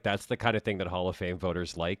 I feel like that's the kind of thing that Hall of Fame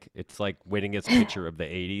voters like. It's like winningest pitcher of the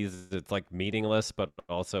 80s. It's like meaningless, but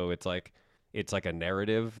also it's like a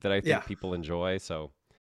narrative that I think people enjoy. So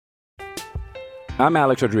I'm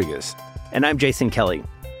Alex Rodriguez. And I'm Jason Kelly.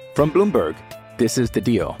 From Bloomberg, this is The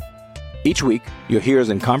Deal. Each week, you'll hear us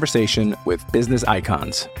in conversation with business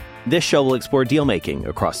icons. This show will explore deal-making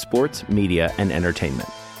across sports, media, and entertainment.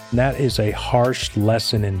 That is a harsh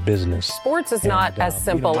lesson in business. Sports is not as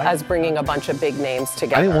simple as bringing a bunch of big names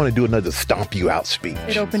together. I didn't want to do another stomp you out speech.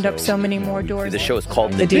 It opened up so many more doors. The show is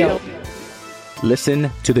called The Deal.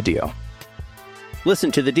 Listen to The Deal.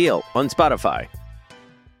 Listen to The Deal on Spotify.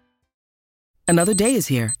 Another day is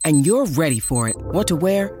here, and you're ready for it. What to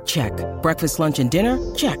wear? Check. Breakfast, lunch, and dinner?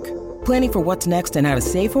 Check. Planning for what's next and how to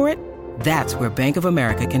save for it? That's where Bank of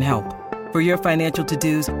America can help. For your financial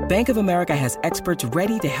to-dos, Bank of America has experts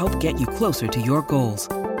ready to help get you closer to your goals.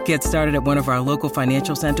 Get started at one of our local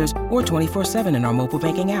financial centers or 24/7 in our mobile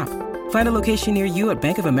banking app. Find a location near you at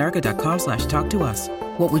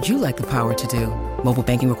bankofamerica.com/talktous. What would you like the power to do? Mobile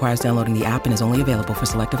banking requires downloading the app and is only available for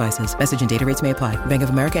select devices. Message and data rates may apply. Bank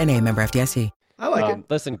of America N.A., member FDIC. I like it.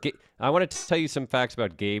 Listen, I wanted to tell you some facts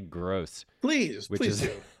about Gabe Gross. Please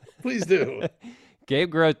do.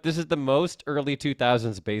 Gabe Gross, this is the most early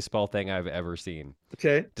 2000s baseball thing I've ever seen.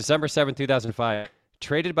 Okay. December 7th, 2005,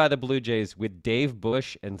 traded by the Blue Jays with Dave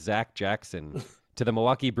Bush and Zach Jackson to the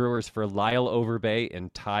Milwaukee Brewers for Lyle Overbay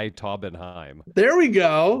and Ty Taubenheim. There we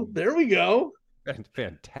go.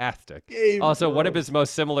 Fantastic. Gabe also, Gross. one of his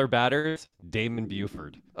most similar batters, Damon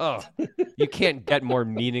Buford. Oh, you can't get more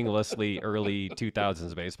meaninglessly early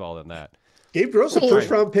 2000s baseball than that. Gabe Gross, a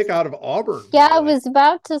first-round pick out of Auburn. Yeah, I was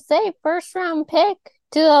about to say first-round pick,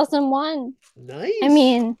 2001. Nice. I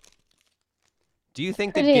mean, do you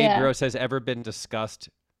think that Gabe Gross has ever been discussed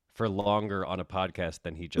for longer on a podcast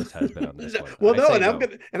than he just has been on this one? Well, no, I'm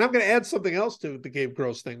gonna add something else to the Gabe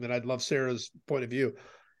Gross thing that I'd love Sarah's point of view.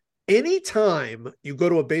 Anytime you go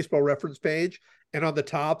to a baseball reference page and on the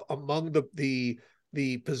top among the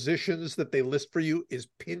positions that they list for you is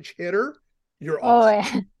pinch hitter, you're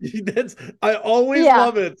awesome. I always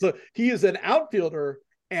love it. So he is an outfielder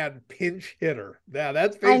and pinch hitter. Now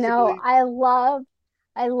that's basically. I know. I love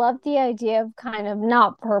I love the idea of kind of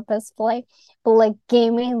not purposefully, but like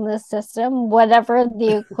gaming the system, whatever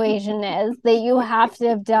the equation is, that you have to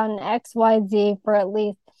have done X, Y, Z for at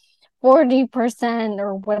least 40%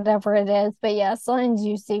 or whatever it is. But yeah, sometimes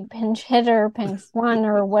you see pinch hitter, pinch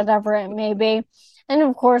runner, whatever it may be. And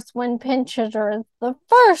of course, when pinch hitter is the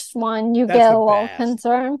first one, you get a little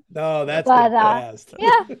concerned. No, that's the best.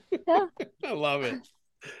 Yeah. I love it.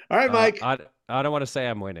 All right, Mike. I don't want to say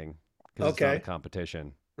I'm winning because it's not a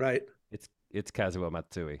competition. Right. It's Kazuo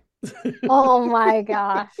Matsui. Oh my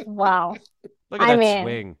gosh. Wow. Look at that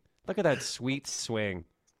swing. Look at that sweet swing.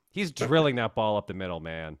 He's drilling that ball up the middle,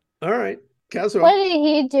 man. All right. Kazuo. What did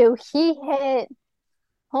he do? He hit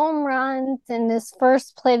home runs in his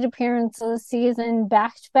first plate appearance of the season,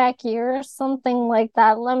 back-to-back years, something like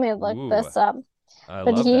that. Let me look this up.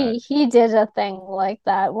 But he did a thing like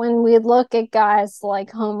that. When we look at guys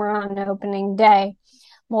like home run opening day,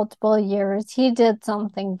 multiple years, he did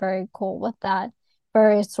something very cool with that.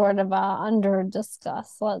 Very sort of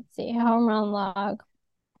under-discussed. Let's see, home run log.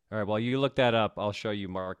 All right, while you look that up, I'll show you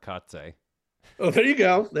Mark Kotsay. Oh, there you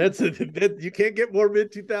go. You can't get more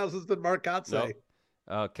mid-2000s than Mark Kotsay.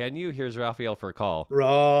 Nope. Can you? Here's Rafael Furcal.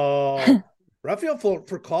 Rafael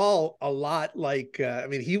Furcal, a lot like,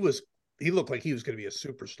 he looked like he was going to be a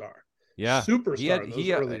superstar. Yeah. Superstar. He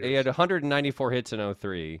had 194 hits in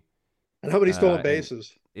 03. And how many stolen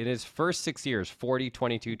bases? In his first 6 years, 40,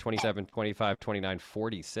 22, 27, 25, 29,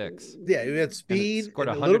 46. Yeah, he had speed, scored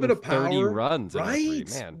and a little bit of power. 30 runs. Right,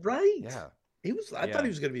 man. Right. Yeah. I thought he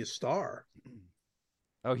was going to be a star.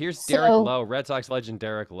 Oh, here's Derek Lowe, Red Sox legend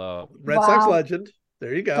Derek Lowe. Red Sox legend.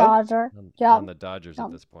 There you go. Dodger. On the Dodgers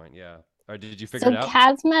at this point, yeah. Or did you figure it out? So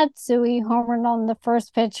Kaz Matsui homered on the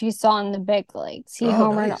first pitch he saw in the big leagues. He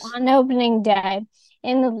homered on opening day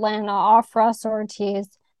in Atlanta off Russ Ortiz.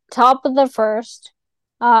 Top of the first.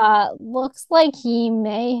 Looks like he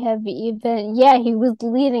may have even, he was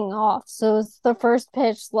leading off. So it's the first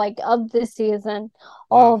pitch of the season,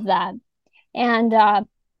 all of that. And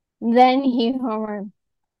then he homered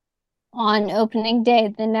on opening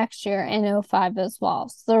day the next year in 05 as well.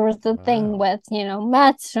 So there was the thing with,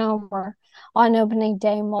 Mets homer on opening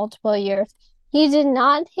day multiple years. He did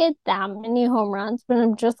not hit that many home runs, but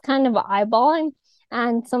I'm just kind of eyeballing.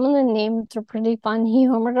 And some of the names are pretty fun. He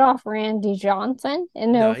homered off Randy Johnson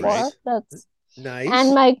in 04. That's nice.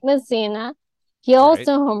 And Mike Messina. He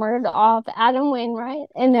also homered off Adam Wainwright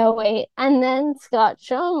in 08. And then Scott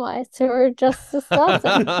Schoenweiss, who we were just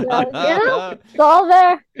discussing. So, it's all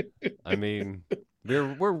there. I mean,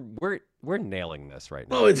 we're nailing this right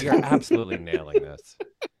now. We are absolutely nailing this.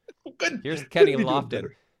 Here's Kenny Lofton.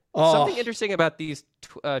 Something interesting about these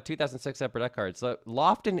 2006 Upper Deck cards.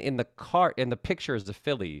 Lofton in the picture is a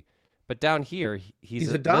Philly, but down here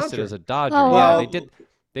he's listed as a Dodger. Oh, yeah,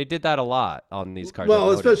 they did that a lot on these cards.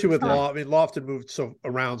 Well, especially with Lofton moved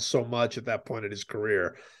around so much at that point in his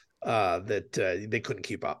career that they couldn't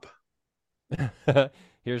keep up.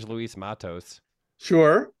 Here's Luis Matos.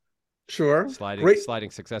 Sure. Sliding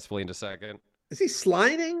successfully into second. Is he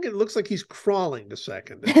sliding? It looks like he's crawling to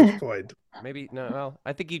second at this point. Maybe no. Well,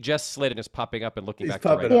 I think he just slid and is popping up and looking back to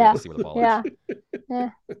right to see where the ball is.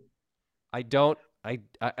 Yeah.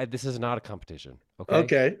 This is not a competition.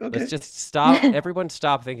 Okay. Let's just stop. Everyone,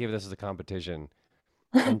 stop thinking of this as a competition,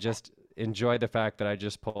 and just enjoy the fact that I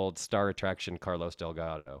just pulled star attraction Carlos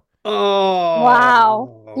Delgado. Oh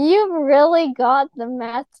wow! You really got the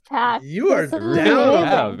Mets pack. You are down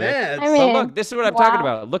on the Mets. I mean, look, this is what I'm talking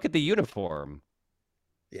about. Look at the uniform.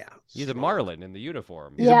 Yeah, he's a Marlin in the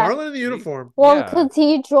uniform. He's a Marlin in the uniform. Well, because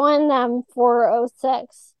he joined them for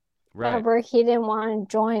 06. Right. Remember, he didn't want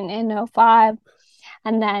to join in 05,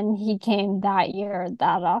 and then he came that year,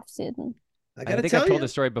 that off season. I think I've told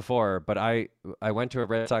this story before, but I went to a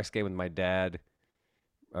Red Sox game with my dad.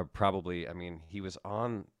 He was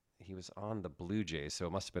on the Blue Jays, so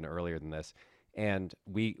it must have been earlier than this. And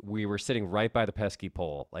we were sitting right by the pesky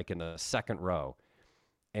pole, like in the second row.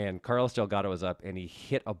 And Carlos Delgado was up, and he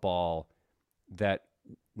hit a ball that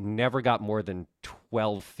never got more than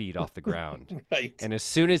 12 feet off the ground. Right. And as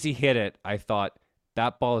soon as he hit it, I thought,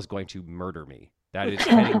 that ball is going to murder me. That is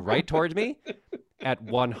heading right towards me at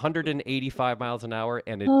 185 miles an hour,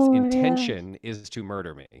 and its intention is to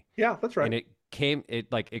murder me. Yeah, that's right. And it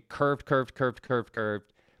curved.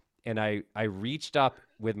 And I reached up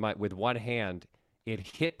with one hand. It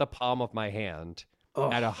hit the palm of my hand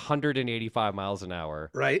at 185 miles an hour.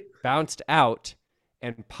 Right. Bounced out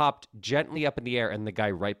and popped gently up in the air. And the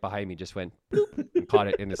guy right behind me just went bloop, and caught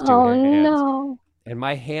it in his two hands. No. And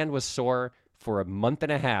my hand was sore for a month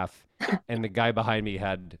and a half. And the guy behind me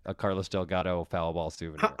had a Carlos Delgado foul ball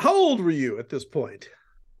souvenir. How old were you at this point?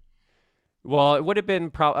 Well, it would have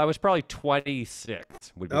been I was probably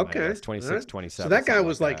 26th. Would be my Okay. guess. 26, Right. 27. So that guy something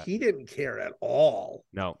was like like, he didn't care at all.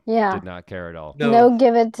 No. Yeah. Did not care at all. No,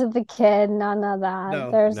 give it to the kid. None of that.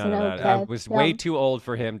 No. There's None no of kid. that. I was way too old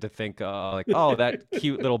for him to think like, oh, that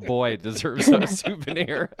cute little boy deserves a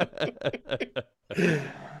souvenir.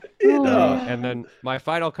 And then my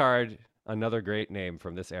final card, another great name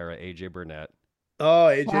from this era, AJ Burnett. Oh,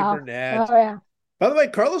 AJ Burnett. Oh, yeah. By the way,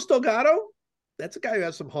 Carlos Delgado, that's a guy who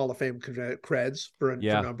has some Hall of Fame creds for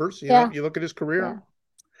numbers. You know, you look at his career.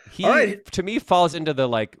 He, to me, falls into the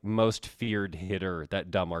like most feared hitter, that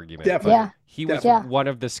dumb argument. Definitely. Yeah. He was one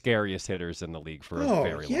of the scariest hitters in the league for a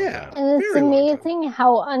very long time. And it's amazing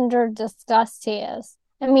how under discussed he is.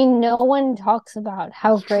 I mean, no one talks about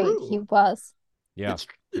how great he was. Yeah.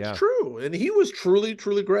 It's true. And he was truly,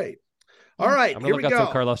 truly great. All right, I'm here going we to look go. up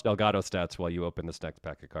some Carlos Delgado stats while you open this next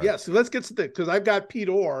pack of cards. Yes, let's get to the, because I've got Pete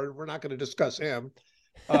Orr, and we're not going to discuss him.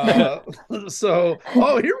 So,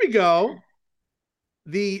 here we go.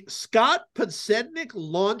 The Scott Podsednik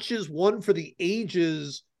launches one for the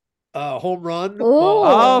ages home run.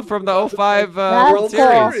 Oh, from the 05 World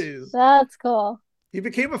Series. That's cool. He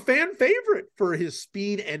became a fan favorite for his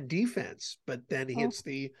speed and defense, but then he hits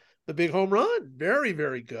the big home run. Very,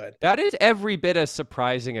 very good. That is every bit as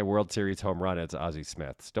surprising a World Series home run as Ozzie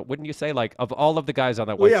Smith's. Wouldn't you say? Like, of all of the guys on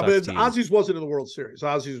that White Sox team. Ozzie's wasn't in the World Series.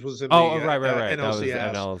 Ozzie's was in the right. NLCS.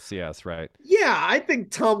 That was NLCS, right. Yeah, I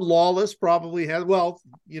think Tom Lawless probably has. Well,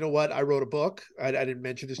 you know what? I wrote a book. I didn't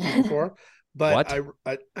mention this to you before, but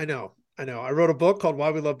I know. I wrote a book called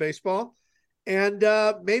Why We Love Baseball. And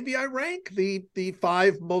maybe I rank the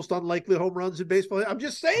 5 most unlikely home runs in baseball. I'm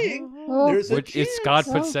just saying, there's a chance. Is Scott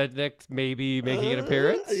Podsednik maybe making an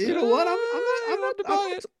appearance? You know what? I'm not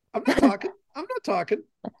talking.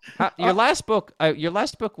 Your last book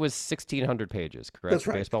was 1,600 pages, correct? That's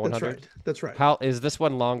right. Baseball 100. That's right. How is this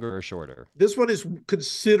one longer or shorter? This one is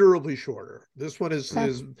considerably shorter. This one is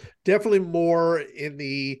definitely more in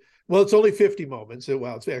the. Well, it's only 50 moments.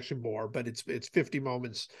 Well, it's actually more, but it's 50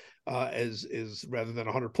 moments as rather than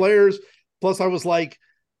 100 players. Plus, I was like,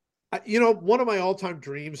 one of my all-time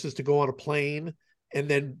dreams is to go on a plane and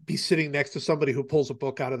then be sitting next to somebody who pulls a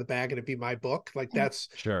book out of the bag and it be my book. Like that's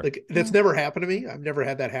that's never happened to me. I've never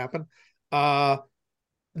had that happen.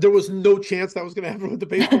 There was no chance that was going to happen with the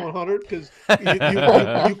Baseball 100 because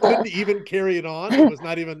you couldn't even carry it on.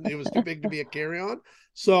 It was too big to be a carry-on.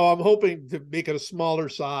 So I'm hoping to make it a smaller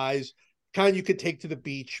size, kind you could take to the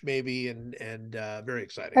beach maybe, and very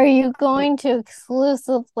exciting. Are you going to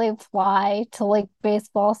exclusively fly to like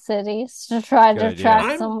baseball cities to try to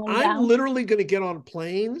track someone down? I'm literally going to get on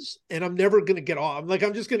planes, and I'm never going to get off.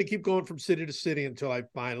 I'm just going to keep going from city to city until I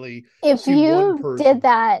finally. If you did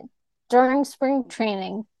that during spring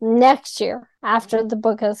training next year, after the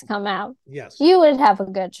book has come out, yes, you would have a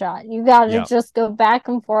good shot. You got to just go back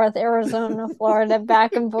and forth, Arizona, Florida,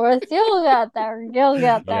 back and forth. You'll get there.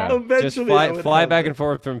 Eventually, just fly back and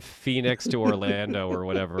forth from Phoenix to Orlando or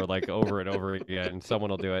whatever, like over and over again. Someone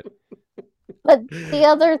will do it. But the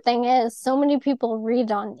other thing is, so many people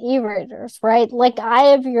read on e-readers, right? Like I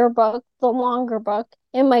have your book, the longer book,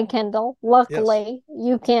 in my Kindle. Luckily,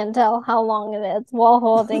 you can't tell how long it is while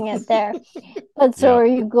holding it there. But are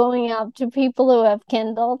you going up to people who have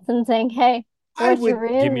Kindles and saying, hey, what you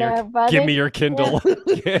reading there, buddy? Give me your Kindle. No,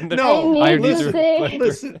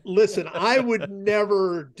 listen, I would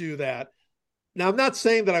never do that. Now, I'm not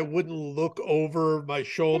saying that I wouldn't look over my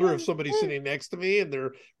shoulder if somebody's sitting next to me and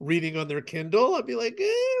they're reading on their Kindle. I'd be like,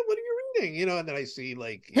 what are you reading? And then I see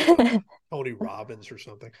Tony Robbins or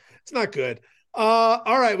something. It's not good. All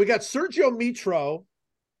right, we got Sergio Mitro,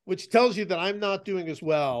 which tells you that I'm not doing as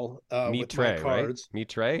well with my cards. Right?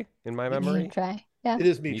 Mitre, in my memory? Mitre, yeah. It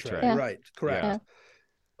is Mitre, right, correct. Yeah.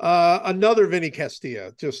 Another Vinny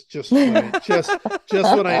Castilla, just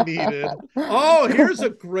what I needed. Oh, here's a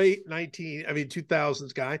great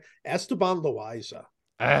 2000s guy, Esteban Loaiza.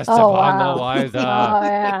 Loaiza. Oh,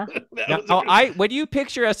 yeah. Now, when you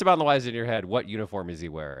picture Esteban Loaiza in your head, what uniform is he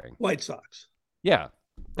wearing? White Sox. Yeah.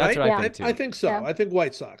 That's right? What I think too. I think so. Yeah. I think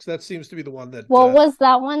White Sox. That seems to be the one that. What was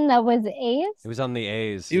that one that was A's? It was on the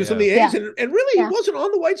A's. He was on the A's, and really he wasn't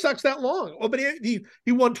on the White Sox that long. Oh, but he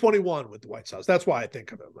won 21 with the White Sox. That's why I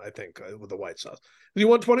think of him. I think with the White Sox. He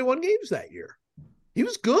won 21 games that year. He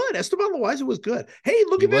was good. Esteban Loaiza was good. Hey,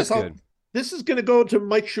 look at this. This is going to go to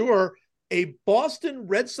Mike Shore. A Boston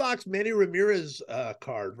Red Sox Manny Ramirez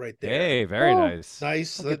card right there. Hey, very nice.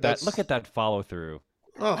 Nice. Look at that follow through.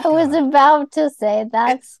 Oh, I was about to say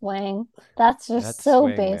that swing. That's so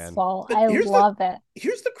swing, baseball. I love it.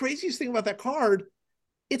 Here's the craziest thing about that card.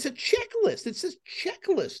 It's a checklist. It says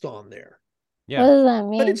checklist on there. Yeah. What does that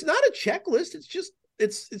mean? But it's not a checklist. It's just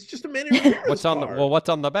It's just a Manny Ramirez What's on card. what's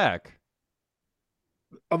on the back?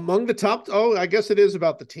 Among the top, I guess it is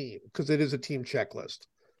about the team because it is a team checklist.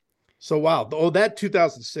 So wow, that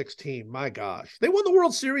 2006 team, my gosh, they won the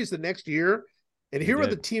World Series the next year, and here are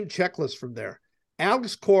the team checklists from there: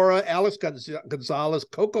 Alex Cora, Alex Gonzalez,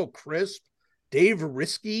 Coco Crisp, Dave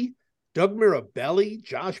Risky, Doug Mirabelli,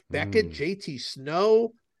 Josh Beckett, JT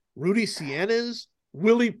Snow, Rudy Cienes,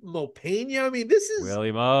 Willie Mo Pena. I mean, this is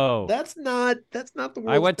Willie Mo. That's not the world's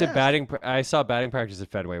I went best. to batting. I saw batting practice at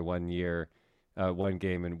Fenway one year, one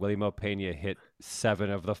game, and Willie Mo Pena hit 7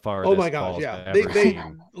 of the farthest. Oh my gosh, balls yeah, I've ever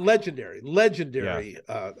seen. legendary.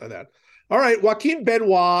 That. All right, Joaquin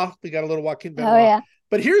Benoit. We got a little Joaquin Benoit. Oh yeah.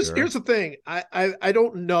 But here's the thing. I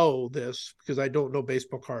don't know this because I don't know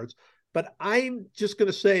baseball cards, but I'm just going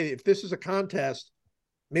to say if this is a contest,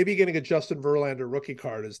 maybe getting a Justin Verlander rookie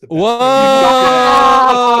card is the best. Whoa!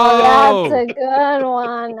 That's a good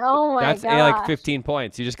one. Oh my god. That's like 15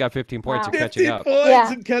 points. You just got 15 points. Wow. You're catching up. 15 points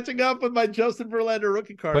Yeah. and catching up with my Justin Verlander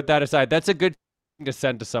rookie card. Put that aside. That's a good thing to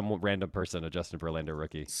send to some random person, a Justin Verlander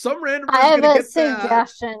rookie. Some random. I have a get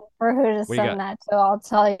suggestion for who to you send got? that to. I'll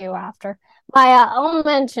tell you after. I'll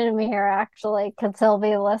mention him here actually because he'll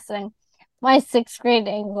be listening. My 6th grade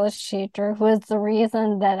English teacher, who is the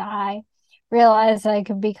reason that I realized I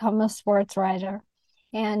could become a sports writer,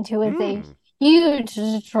 and who is a huge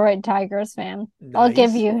Detroit Tigers fan. I'll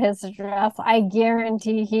give you his address. I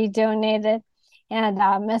guarantee he donated. And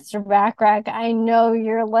Mr. Backrack, I know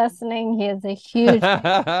you're listening. He is a huge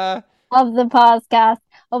of the podcast,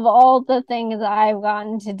 of all the things I've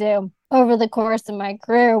gotten to do over the course of my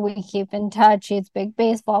career. We keep in touch. He's a big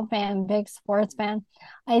baseball fan, big sports fan.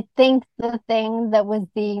 I think the thing that was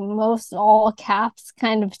the most all caps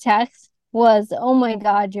kind of text was, "Oh my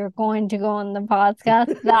God, you're going to go on the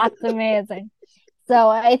podcast." That's amazing. So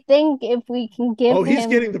I think if we can give him... he's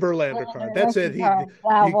getting the Verlander card. That's it. That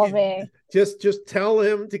will be. Just tell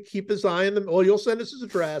him to keep his eye on the... Oh, you'll send us his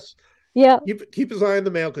address. Yeah. Keep his eye on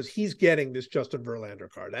the mail because he's getting this Justin Verlander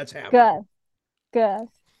card. That's happening. Good. All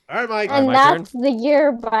right, Mike. And my that's the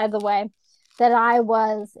year, by the way, that I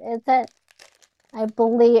was... I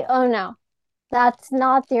believe... Oh, no. That's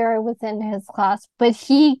not the year I was in his class. But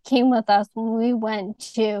he came with us when we went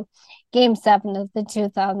to Game 7 of the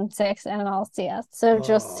 2006 NLCS. So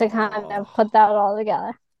just to kind of put that all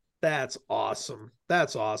together. That's awesome.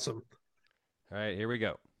 That's awesome. All right, here we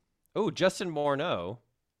go. Oh, Justin Morneau.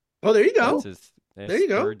 Oh, there you go. That's his There you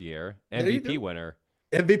go. 3rd year. There you MVP go. winner.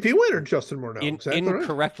 MVP winner, Justin Morneau. Exactly right.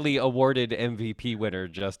 Incorrectly awarded MVP winner,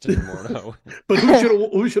 Justin Morneau. But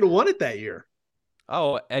who should have won it that year?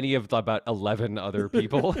 Oh, any of about 11 other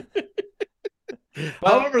people.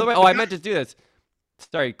 However, I meant to do this.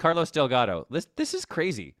 Sorry, Carlos Delgado. This is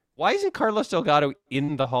crazy. Why isn't Carlos Delgado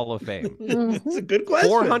in the Hall of Fame? It's a good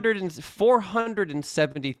question.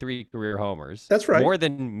 473 career homers. That's right. More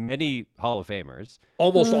than many Hall of Famers.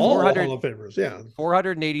 Almost all 400 Hall of Famers, yeah.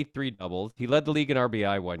 483 doubles. He led the league in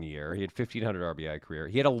RBI one year. He had 1,500 RBI career.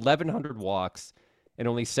 He had 1,100 walks and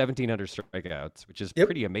only 1,700 strikeouts, which is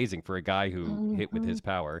pretty amazing for a guy who hit with his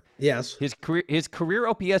power. Yes. His career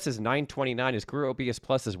OPS is 929. His career OPS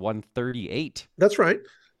plus is 138. That's right.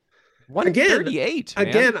 138.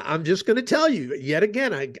 Again, I'm just going to tell you yet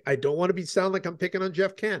again. I don't want to sound like I'm picking on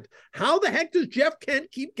Jeff Kent. How the heck does Jeff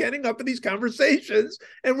Kent keep getting up in these conversations,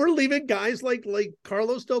 and we're leaving guys like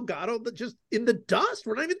Carlos Delgado that just in the dust?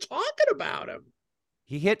 We're not even talking about him.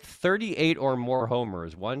 He hit 38 or more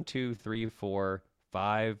homers. 1, 2, 3, 4,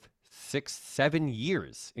 5, 6, 7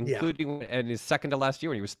 years, including and his second to last year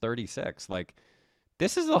when he was 36. Like,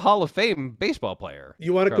 this is a Hall of Fame baseball player.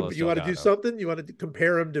 You want to do something? You want to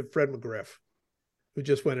compare him to Fred McGriff, who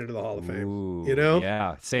just went into the Hall of Fame. Ooh, you know,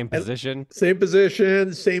 yeah, same position,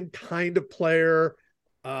 same kind of player.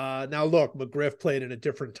 Now look, McGriff played in a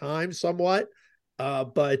different time, somewhat,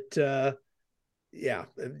 but yeah,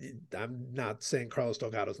 I'm not saying Carlos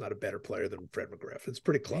Delgado is not a better player than Fred McGriff. It's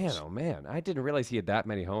pretty close. Man, oh man, I didn't realize he had that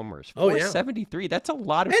many homers. Oh yeah, 473. That's a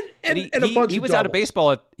lot of. And he a bunch he of was out of doubles.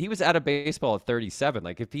 baseball. He was out of baseball at 37.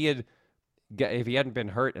 Like if he hadn't been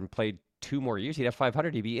hurt and played 2 more years, he'd have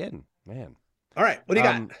 500. He'd be in. Man. All right, what do you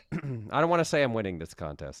got? I don't want to say I'm winning this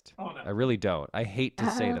contest. Oh, no. I really don't. I hate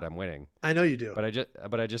to say that I'm winning. I know you do. But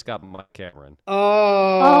I just got Mike Cameron.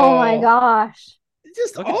 Oh my gosh.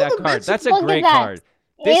 Just look all at that the card. That's a Look at great that. card.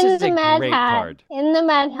 This is a great card. In the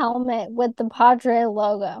Met helmet with the Padre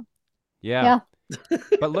logo. Yeah.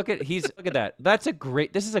 But look at that.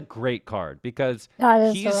 This is a great card because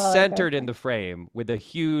he's really centered good. in the frame with a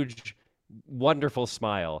huge, wonderful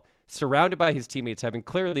smile, surrounded by his teammates having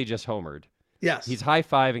clearly just homered. Yes. He's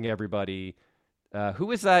high-fiving everybody.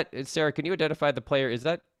 Who is that? Sarah, can you identify the player? Is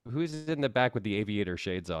that who's in the back with the aviator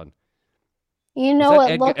shades on? You know, Is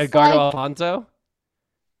that it looks Edgardo like Alfonso?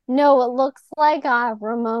 no, it looks like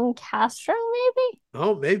Ramon Castro, maybe.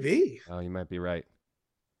 Oh, maybe. Oh, you might be right.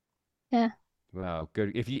 Yeah. Wow,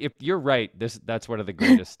 good. If you're right, that's one of the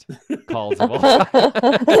greatest calls of all Well, time.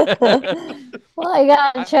 I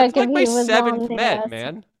gotta check It's like if my he was seventh on Met,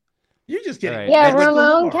 there. man. You just get All right. Yeah, Edward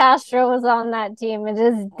Ramon Lamar. Castro was on that team. It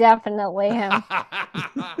is definitely him.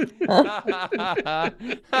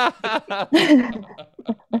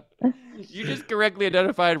 You just correctly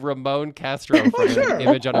identified Ramon Castro from sure. an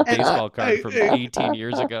image on a And baseball card from I- 18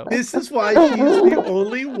 years ago. This is why she's the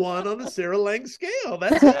only one on the Sarah Lang scale.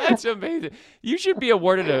 That's it. That's amazing. You should be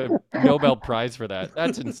awarded a Nobel Prize for that.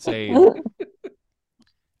 That's insane.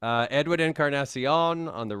 Edwin Encarnacion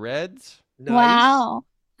on the Reds. Nice. Wow.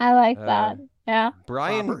 I like that. Yeah.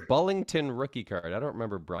 Brian Proper. Bullington rookie card. I don't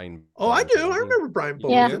remember Brian. Oh, I do. Bullington. I remember Brian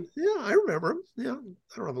Yeah. Bullington. Yeah, I remember him. Yeah,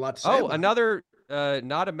 I don't have a lot to say. Oh, about him. another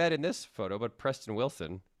not a Met in this photo, but Preston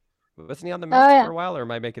Wilson. Wasn't he on the Mets yeah. for a while, or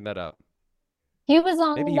am I making that up? He was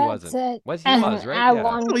on Maybe the he Mets wasn't. Was he at was, right? at Yeah.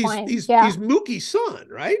 one Well, point. he's yeah. Mookie's son,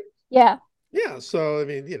 right? Yeah. Yeah. So I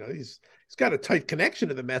mean, he's got a tight connection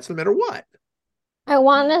to the Mets no matter what. I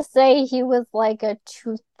want to say he was like a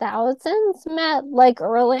 2000s Met, like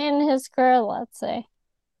early in his career, let's say.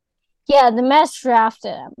 Yeah, the Mets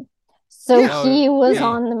drafted him. So Yeah. he was Yeah.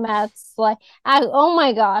 on the Mets. Oh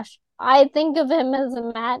my gosh. I think of him as a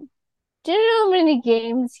Met. Do you know how many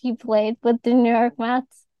games he played with the New York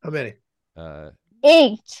Mets? How many?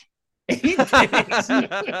 8. 8 days.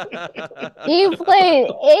 He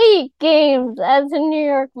played 8 games as a New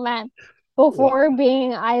York Met before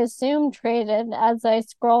being, I assume, traded, as I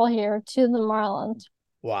scroll here, to the Marlins.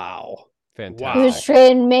 Wow. Fantastic. He was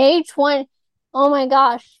traded May 20. Oh my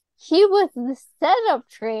gosh. He was the setup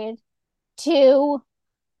trade to.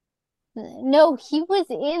 No, he was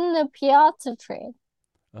in the Piazza trade.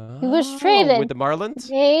 He was traded with the Marlins.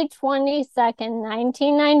 May 22nd,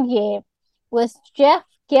 1998, with Jeff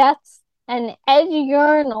Getz and Ed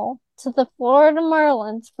Yurnall to the Florida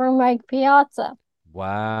Marlins for Mike Piazza.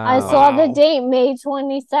 Wow. I saw the date, May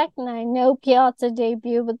 22nd. I know Piazza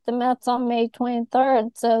debuted with the Mets on May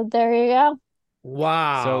 23rd. So there you go.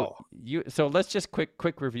 Wow. So let's just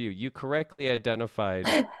quick review. You correctly identified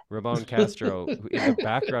Ramon Castro in the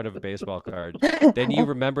background of a baseball card. Then you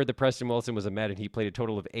remembered that Preston Wilson was a Met and he played a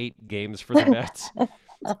total of 8 games for the Mets.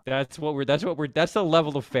 That's the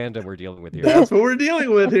level of fandom we're dealing with here. That's what we're dealing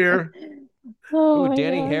with here. Oh, Ooh,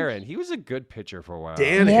 Danny gosh. Herron. He was a good pitcher for a while.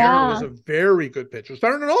 Dan Herron was a very good pitcher.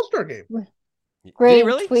 Started an All-Star game. Great Did he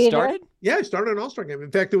really? tweeter. Started? Yeah, he started an All-Star game. In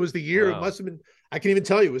fact, it was the year, Wow. it must have been, I can't even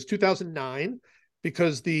tell you, it was 2009,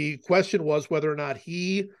 because the question was whether or not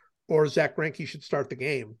he or Zach Greinke should start the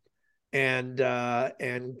game. And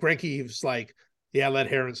Greinke was like, yeah, let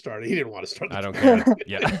Herron start. He didn't want to start the I don't game. care.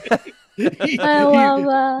 Yeah. I love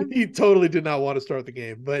that. He totally did not want to start the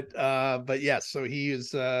game. But yes, so he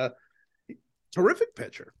is terrific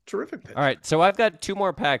pitcher. Terrific pitcher. All right. So I've got 2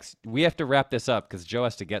 more packs. We have to wrap this up because Joe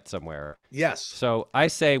has to get somewhere. Yes. So I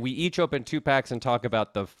say we each open 2 packs and talk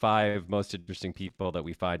about the 5 most interesting people that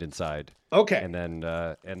we find inside. Okay. And then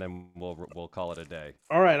we'll call it a day.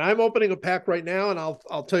 All right. I'm opening a pack right now, and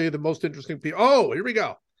I'll tell you the most interesting people. Oh, here we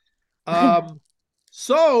go.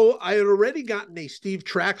 So I had already gotten a Steve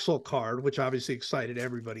Traxel card, which obviously excited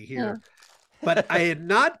everybody here. But I had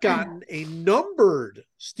not gotten a numbered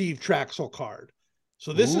Steve Traxel card.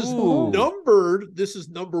 So this is numbered. This is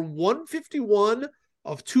number 151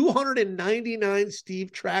 of 299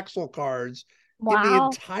 Steve Traxel cards in the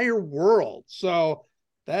entire world. So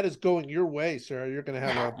that is going your way, Sarah. You're going to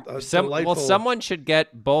have a delightful... Well, someone should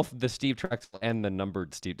get both the Steve Traxel and the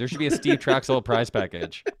numbered Steve. There should be a Steve Traxel prize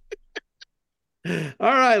package. All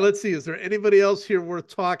right, let's see. Is there anybody else here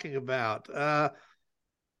worth talking about?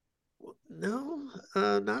 No,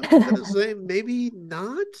 not going to say. Maybe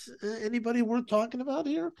not. Anybody worth talking about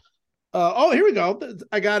here? Here we go.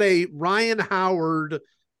 I got a Ryan Howard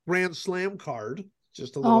Grand Slam card.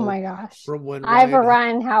 Just a little. Oh my gosh! From when I have a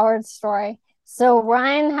Ryan Howard story. So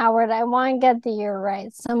Ryan Howard, I want to get the year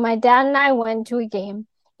right. So my dad and I went to a game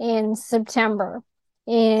in September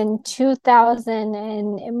in 2000,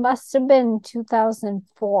 and it must have been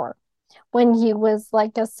 2004 when he was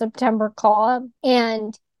like a September call-up,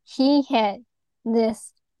 and he hit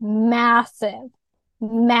this massive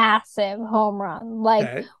home run,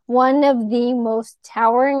 like one of the most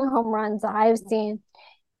towering home runs I've seen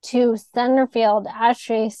to center field at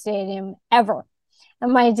Shea Stadium ever.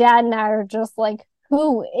 And my dad and I are just like,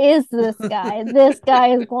 who is this guy? This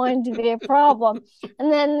guy is going to be a problem.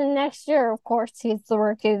 And then the next year, of course, he's the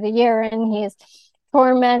Rookie of the Year, and he's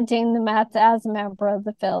tormenting the Mets as a member of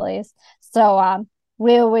the Phillies. So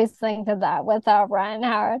we always think of that without Ryan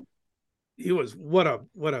Howard. He was what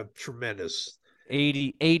a tremendous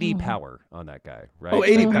 80 power on that guy, right? Oh,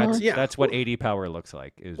 80 power. Yeah. That's what 80 power looks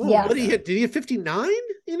like. Yeah. What did he hit? Did he hit 59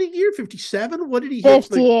 in a year? 57? What did he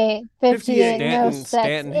hit? Like, 58.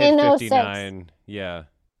 Stanton hit 59. Yeah.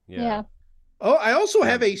 Oh, I also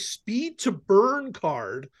have a speed to burn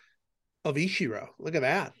card of Ichiro. Look at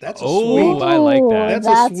that. That's a sweet. I like that.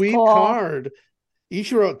 That's a sweet card.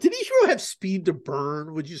 Ichiro. Did Ichiro have speed to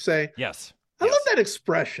burn, would you say? Yes. I love that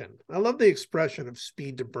expression. I love the expression of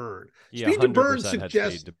speed to burn. Yeah, speed to burn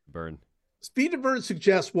suggests speed to burn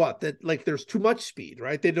suggests what? That like there's too much speed,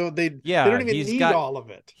 right? They don't even need all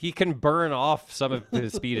of it. He can burn off some of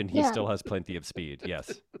his speed and he still has plenty of speed.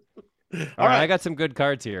 Yes. All right, I got some good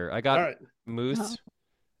cards here. I got Moose.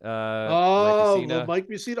 Mike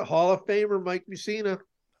Mussina, Hall of Famer Mike Mussina.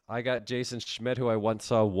 I got Jason Schmidt, who I once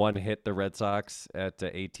saw one hit the Red Sox at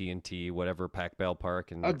AT&T, whatever, Pac Bell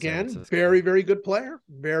Park. Again, very, very good player.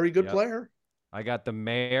 Very good player. I got the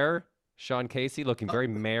mayor, Sean Casey, looking very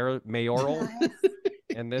mayoral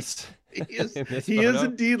in this. He is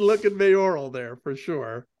indeed looking mayoral there for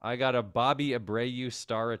sure. I got a Bobby Abreu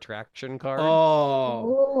star attraction card.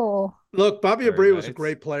 Oh, look, Bobby Abreu was a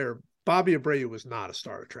great player. Bobby Abreu was not a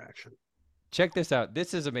star attraction. Check this out.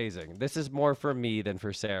 This is amazing. This is more for me than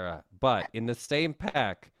for Sarah. But in the same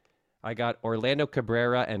pack, I got Orlando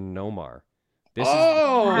Cabrera and Nomar. This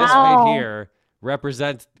right here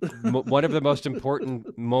represents one of the most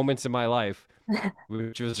important moments in my life,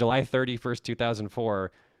 which was July 31st,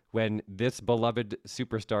 2004, when this beloved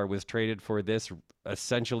superstar was traded for this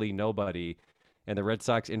essentially nobody, and the Red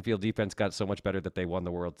Sox infield defense got so much better that they won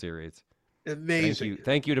the World Series. Amazing.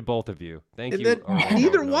 Thank you to both of you. Thank you. Then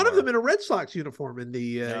neither one of them in a Red Sox uniform in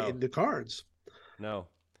the cards. No.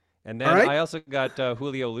 And then I also got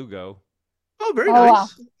Julio Lugo. Oh, very nice. Wow.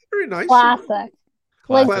 Very nice. Classic.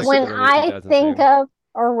 Like when I think of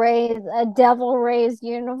a Devil Rays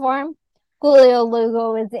uniform, Julio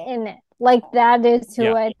Lugo is in it. Like that is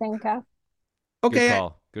who I think of. Okay.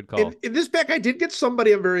 Good call. In this pack, I did get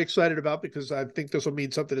somebody I'm very excited about because I think this will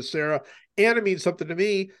mean something to Sarah and it means something to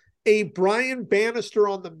me. A Brian Bannister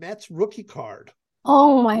on the Mets rookie card.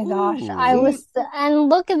 Oh my gosh. And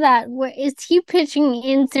look at that. Is he pitching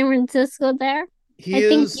in San Francisco there? I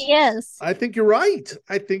think he is. I think you're right.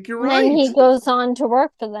 And he goes on to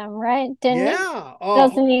work for them, right? Didn't he?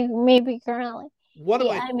 Doesn't he maybe currently? One of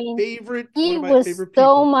my favorite He was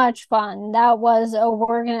so much fun. That was,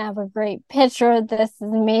 we're going to have a great picture. This is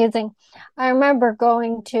amazing. I remember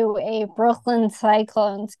going to a Brooklyn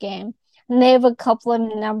Cyclones game. And they have a couple of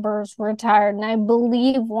numbers retired, and I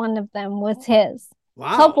believe one of them was his.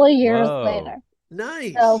 Wow. A couple of years later.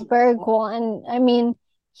 Nice. So very cool. And I mean,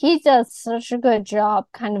 he does such a good job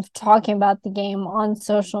kind of talking about the game on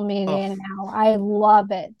social media now. I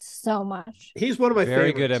love it so much. He's one of my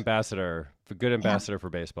very favorites. Good ambassador for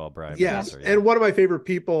baseball, Brian. Yes, and one of my favorite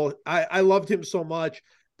people. I loved him so much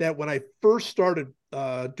that when I first started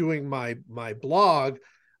doing my blog,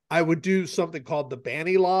 I would do something called the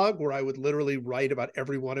Banny log, where I would literally write about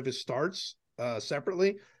every one of his starts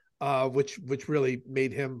separately, which really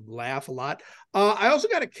made him laugh a lot. I also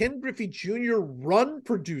got a Ken Griffey Jr. run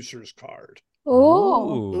producers card.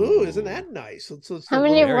 Ooh, isn't that nice? Let's How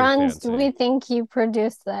many runs do we think he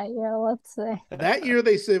produced that year? Let's see. That year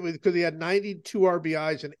they said because he had 92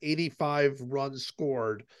 RBIs and 85 runs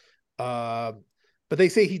scored. But they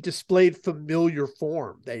say he displayed familiar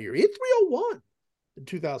form that year. He had 301. In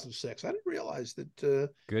 2006, I didn't realize that.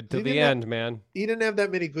 Good to the end, man. He didn't have that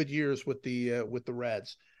many good years with the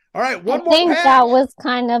Reds. All right, I think that was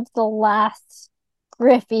kind of the last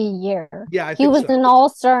Griffey year. Yeah, he was an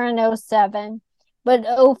All-Star in 07, but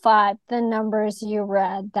 05, the numbers you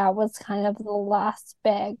read, that was kind of the last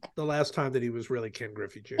time that he was really Ken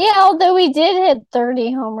Griffey Jr. Yeah, although he did hit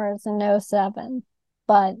 30 homers in 07,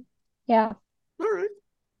 but yeah.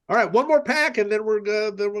 All right, one more pack, and then we're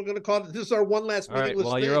gonna call it. This is our one last meaningless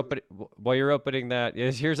thing. While you're opening that,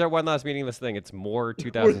 here's our one last meaningless thing. It's more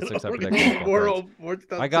 2006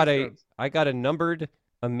 I got a numbered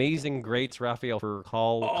Amazing Greats Rafael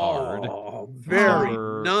Furcal card. Oh, very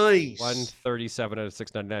nice. 137 out of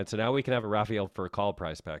 699. So now we can have a Rafael Furcal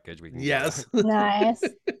price package. Nice.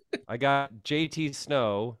 I got JT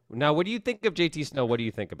Snow. Now, what do you think of JT Snow? What do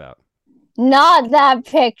you think about? Not that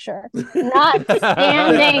picture. Not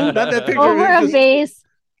standing over a base,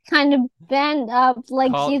 kind of bent up,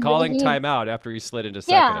 like calling timeout after he slid into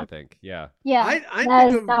second. I think, yeah. That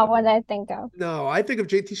is not what I think of. No, I think of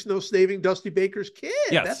JT Snow saving Dusty Baker's kid.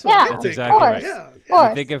 Yes, that's what I think. Exactly right. Yeah.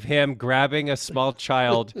 I think of him grabbing a small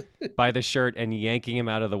child by the shirt and yanking him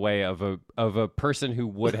out of the way of a person who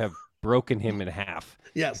would have broken him in half.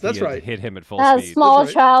 Yes, that's right. Hit him at full That speed. small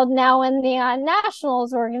child now in the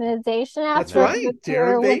Nationals organization. That's right,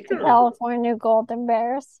 Darren with the Baker. California Golden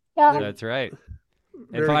Bears. Yeah, that's right.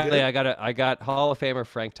 Very and finally, good. I got Hall of Famer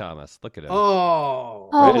Frank Thomas. Look at him.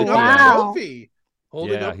 Holding up the trophy.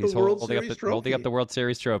 Holding up the World Series trophy. Holding up the World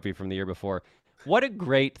Series trophy from the year before. What a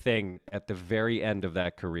great thing at the very end of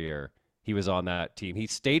that career. He was on that team. He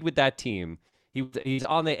stayed with that team. He's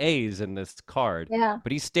on the A's in this card. Yeah.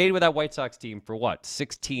 But he stayed with that White Sox team for what,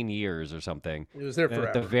 16 years or something. He was there And forever.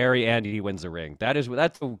 at the very end, he wins a ring. That's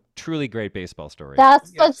a truly great baseball story.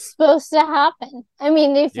 That's what's supposed to happen. I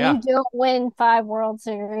mean, if Yeah. you don't win 5 World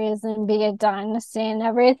Series and be a dynasty and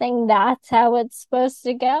everything, that's how it's supposed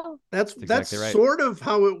to go. That's exactly right. sort of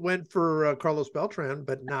how it went for Carlos Beltran,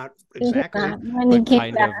 but not exactly. When he But came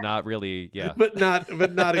kind back. of not really, yeah. but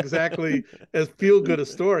not exactly as feel good a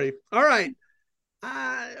story. All right.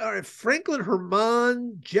 All right, Franklin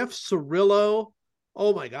Herman, Jeff Cirillo.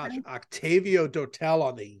 Oh my gosh, Octavio Dotel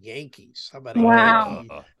on the Yankees. How about Wow.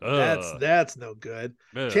 That's no good.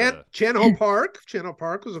 Chan-Ho Park. Chan-Ho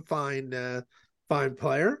Park was a fine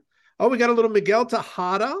player. Oh, we got a little Miguel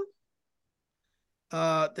Tejada.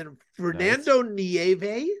 Then Fernando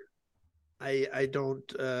Nieve. I don't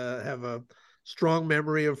have a strong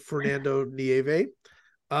memory of Fernando Nieve.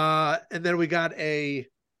 And then we got a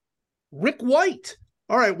Rick White.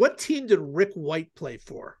 All right, what team did Rick White play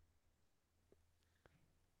for?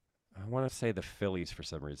 I want to say the Phillies for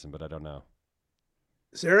some reason, but I don't know.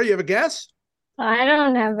 Sarah, you have a guess? I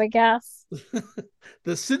don't have a guess.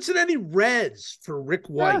 The Cincinnati Reds for Rick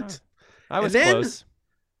White. I was And then- close.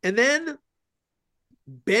 And then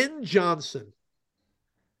Ben Johnson.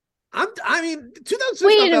 I mean, 2006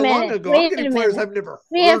 Wait not a that long minute, ago. wait I'm getting a players minute. I've never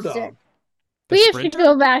We have heard to- of. We have Sprinter? to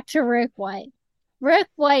go back to Rick White. Rick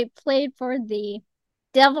White played for the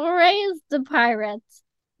Devil Rays, the Pirates,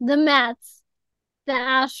 the Mets, the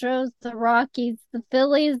Astros, the Rockies, the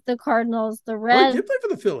Phillies, the Cardinals, the Oh, he Reds, did play for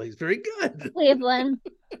the Phillies. Very good. Cleveland,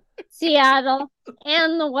 Seattle,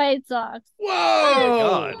 and the White Sox.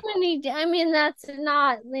 Whoa! I mean, that's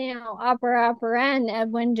not, upper end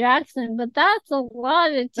Edwin Jackson, but that's a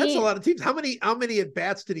lot of teams. That's a lot of teams. How many at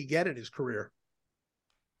bats did he get in his career?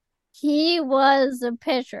 He was a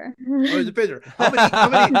pitcher. Oh, he's a pitcher. How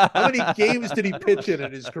many games did he pitch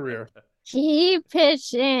in his career? He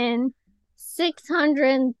pitched in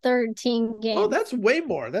 613 games. Oh, that's way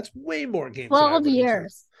more. That's way more games. 12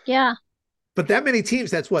 years. Yeah. But that many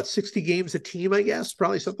teams, that's what, 60 games a team, I guess?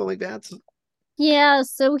 Probably something like that. Yeah,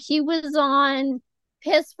 so he was on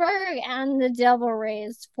Pittsburgh and the Devil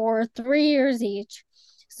Rays for 3 years each.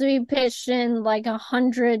 So he pitched in like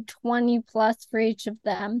 120 plus for each of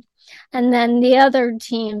them. And then the other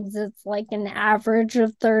teams, it's like an average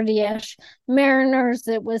of 30-ish. Mariners,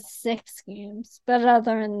 it was 6 games. But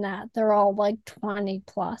other than that, they're all like 20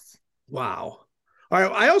 plus. Wow. All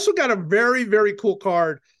right. I also got a very, very cool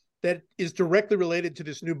card that is directly related to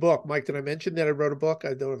this new book. Mike, did I mention that I wrote a book?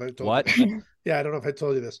 I don't know if I told What? you. Yeah, I don't know if I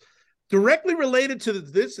told you this. Directly related to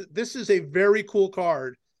this is a very cool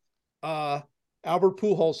card. Albert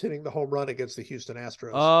Pujols hitting the home run against the Houston Astros.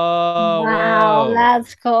 Oh, Wow, whoa.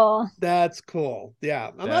 that's cool. That's cool. Yeah.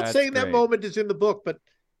 I'm not That's saying that great. moment is in the book, but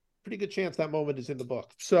pretty good chance that moment is in the book.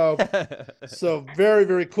 So very,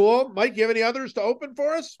 very cool. Mike, you have any others to open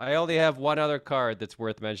for us? I only have one other card that's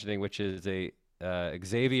worth mentioning, which is a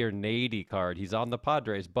Xavier Nady card. He's on the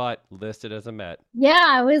Padres, but listed as a Met. Yeah,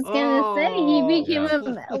 I was gonna say he became yeah.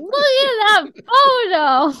 a. Look at that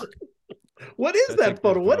photo. What is That's a that good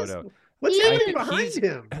photo? photo. What's I happening think behind he's-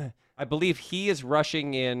 him? I believe he is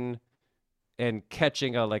rushing in and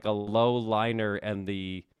catching a low liner, and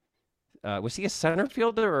the was he a center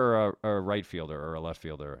fielder or a right fielder or a left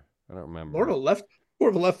fielder? I don't remember. More of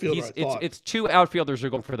a left fielder, I thought. It's two outfielders are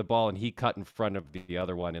going for the ball, and he cut in front of the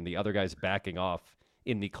other one, and the other guy's backing off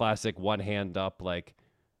in the classic one hand up,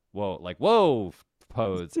 whoa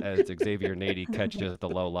pose as Xavier Nady catches the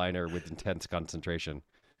low liner with intense concentration.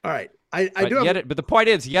 All right. I do have, But the point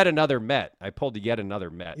is, yet another Met. I pulled yet another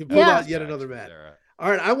Met. You pulled out yet another Met. All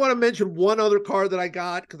right. I want to mention one other card that I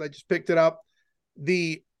got because I just picked it up.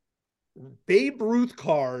 The Babe Ruth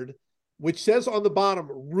card, which says on the bottom,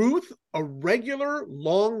 Ruth, a regular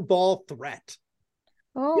long ball threat.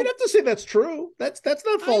 Oh, You'd have to say that's true. That's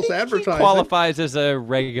not false He advertising. qualifies as a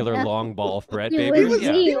regular long ball threat, He baby. was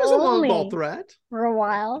Yeah. He was a long only- ball threat. for a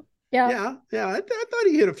while. Yeah. I thought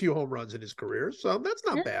he hit a few home runs in his career, so that's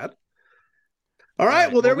not bad. All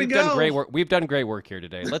right, well, there we go. Done great work. We've done great work here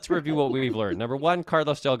today. Let's review what we've learned. Number 1,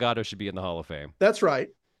 Carlos Delgado should be in the Hall of Fame. That's right.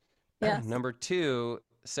 Yes. Number 2,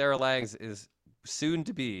 Sarah Langs is soon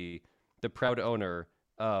to be the proud owner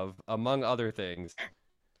of, among other things,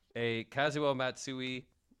 a Kazuo Matsui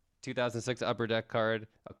 2006 Upper Deck card,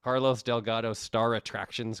 a Carlos Delgado Star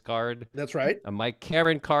Attractions card. That's right. A Mike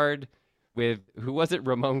Cameron card with, who was it,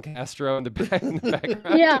 Ramon Castro in the background?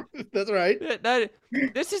 Yeah. That's right.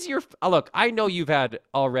 This is your, look, I know you've had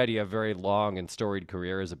already a very long and storied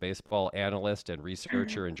career as a baseball analyst and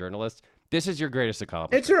researcher and journalist. This is your greatest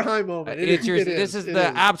accomplishment. It's your high moment. This is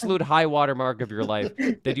the absolute high watermark of your life.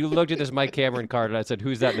 That you looked at this Mike Cameron card and I said,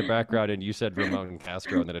 "Who's that in the background?" And you said Ramon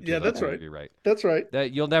Castro, and then it turns out to be right. That's right.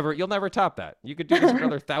 That you'll never top that. You could do this for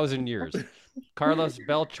another 1,000 years. Carlos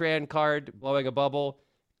Beltran card blowing a bubble,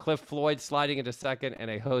 Cliff Floyd sliding into second, and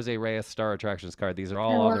a Jose Reyes Star Attractions card. These are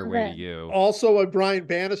all on their way to you. Also a Brian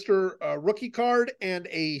Bannister rookie card and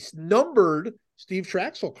a numbered Steve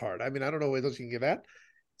Traxel card. I mean, I don't know what else you can give that.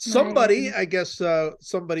 Somebody, I guess,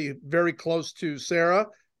 somebody very close to Sarah,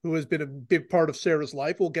 who has been a big part of Sarah's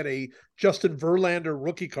life, will get a Justin Verlander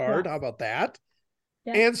rookie card. How about that?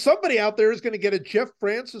 Yeah. And somebody out there is going to get a Jeff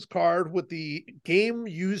Francis card with the game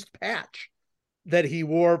used patch that he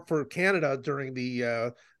wore for Canada during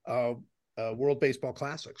the World Baseball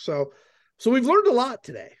Classic. So we've learned a lot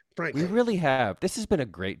today, frankly. We really have. This has been a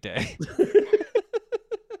great day.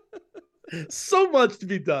 So much to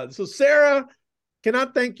be done. So Sarah,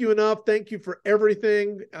 cannot thank you enough. Thank you for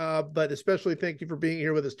everything, but especially thank you for being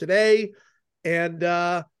here with us today. And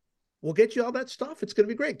we'll get you all that stuff. It's going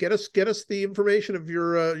to be great. Get us the information of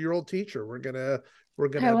your old teacher. We're gonna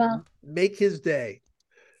make his day.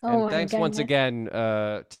 And thanks once again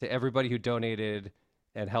to everybody who donated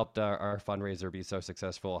and helped our fundraiser be so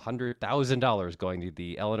successful. $100,000 going to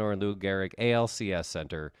the Eleanor and Lou Gehrig ALCS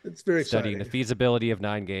Center. It's very studying exciting. The feasibility of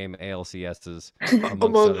 9-game ALCSs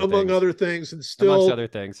among other things, and still amongst other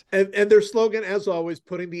things. And their slogan, as always,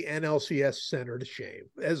 putting the NLCS Center to shame.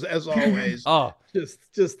 As always. Just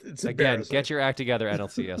it's again, get your act together,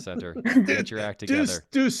 NLCS Center. Get your act together.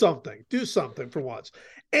 Do something for once.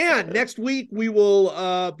 And next week we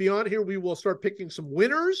will be on here. We will start picking some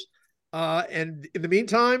winners. And in the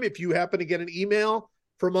meantime, if you happen to get an email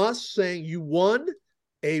from us saying you won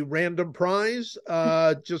a random prize,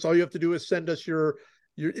 just all you have to do is send us your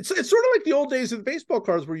it's sort of like the old days of the baseball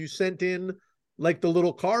cards where you sent in like the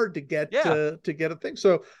little card to get a thing.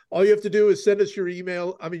 So all you have to do is send us your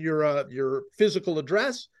email, your physical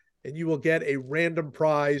address, and you will get a random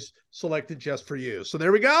prize selected just for you. So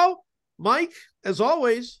there we go. Mike, as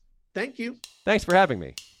always, thank you. Thanks for having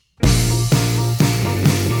me.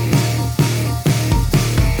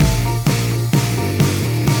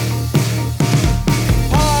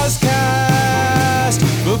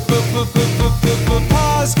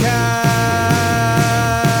 Podcast.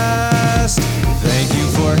 Thank you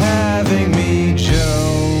for having me, Joe.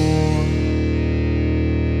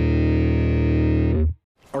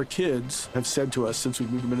 Our kids have said to us since we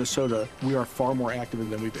moved to Minnesota, we are far more active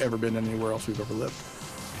than we've ever been anywhere else we've ever lived.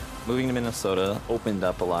 Moving to Minnesota opened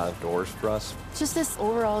up a lot of doors for us. Just this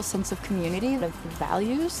overall sense of community, of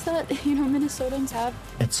values that, Minnesotans have.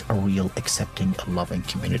 It's a real accepting, loving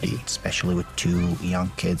community, especially with 2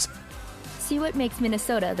 young kids. See what makes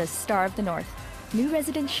Minnesota the star of the North. New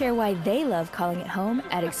residents share why they love calling it home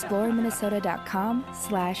at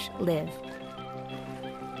exploreminnesota.com/live.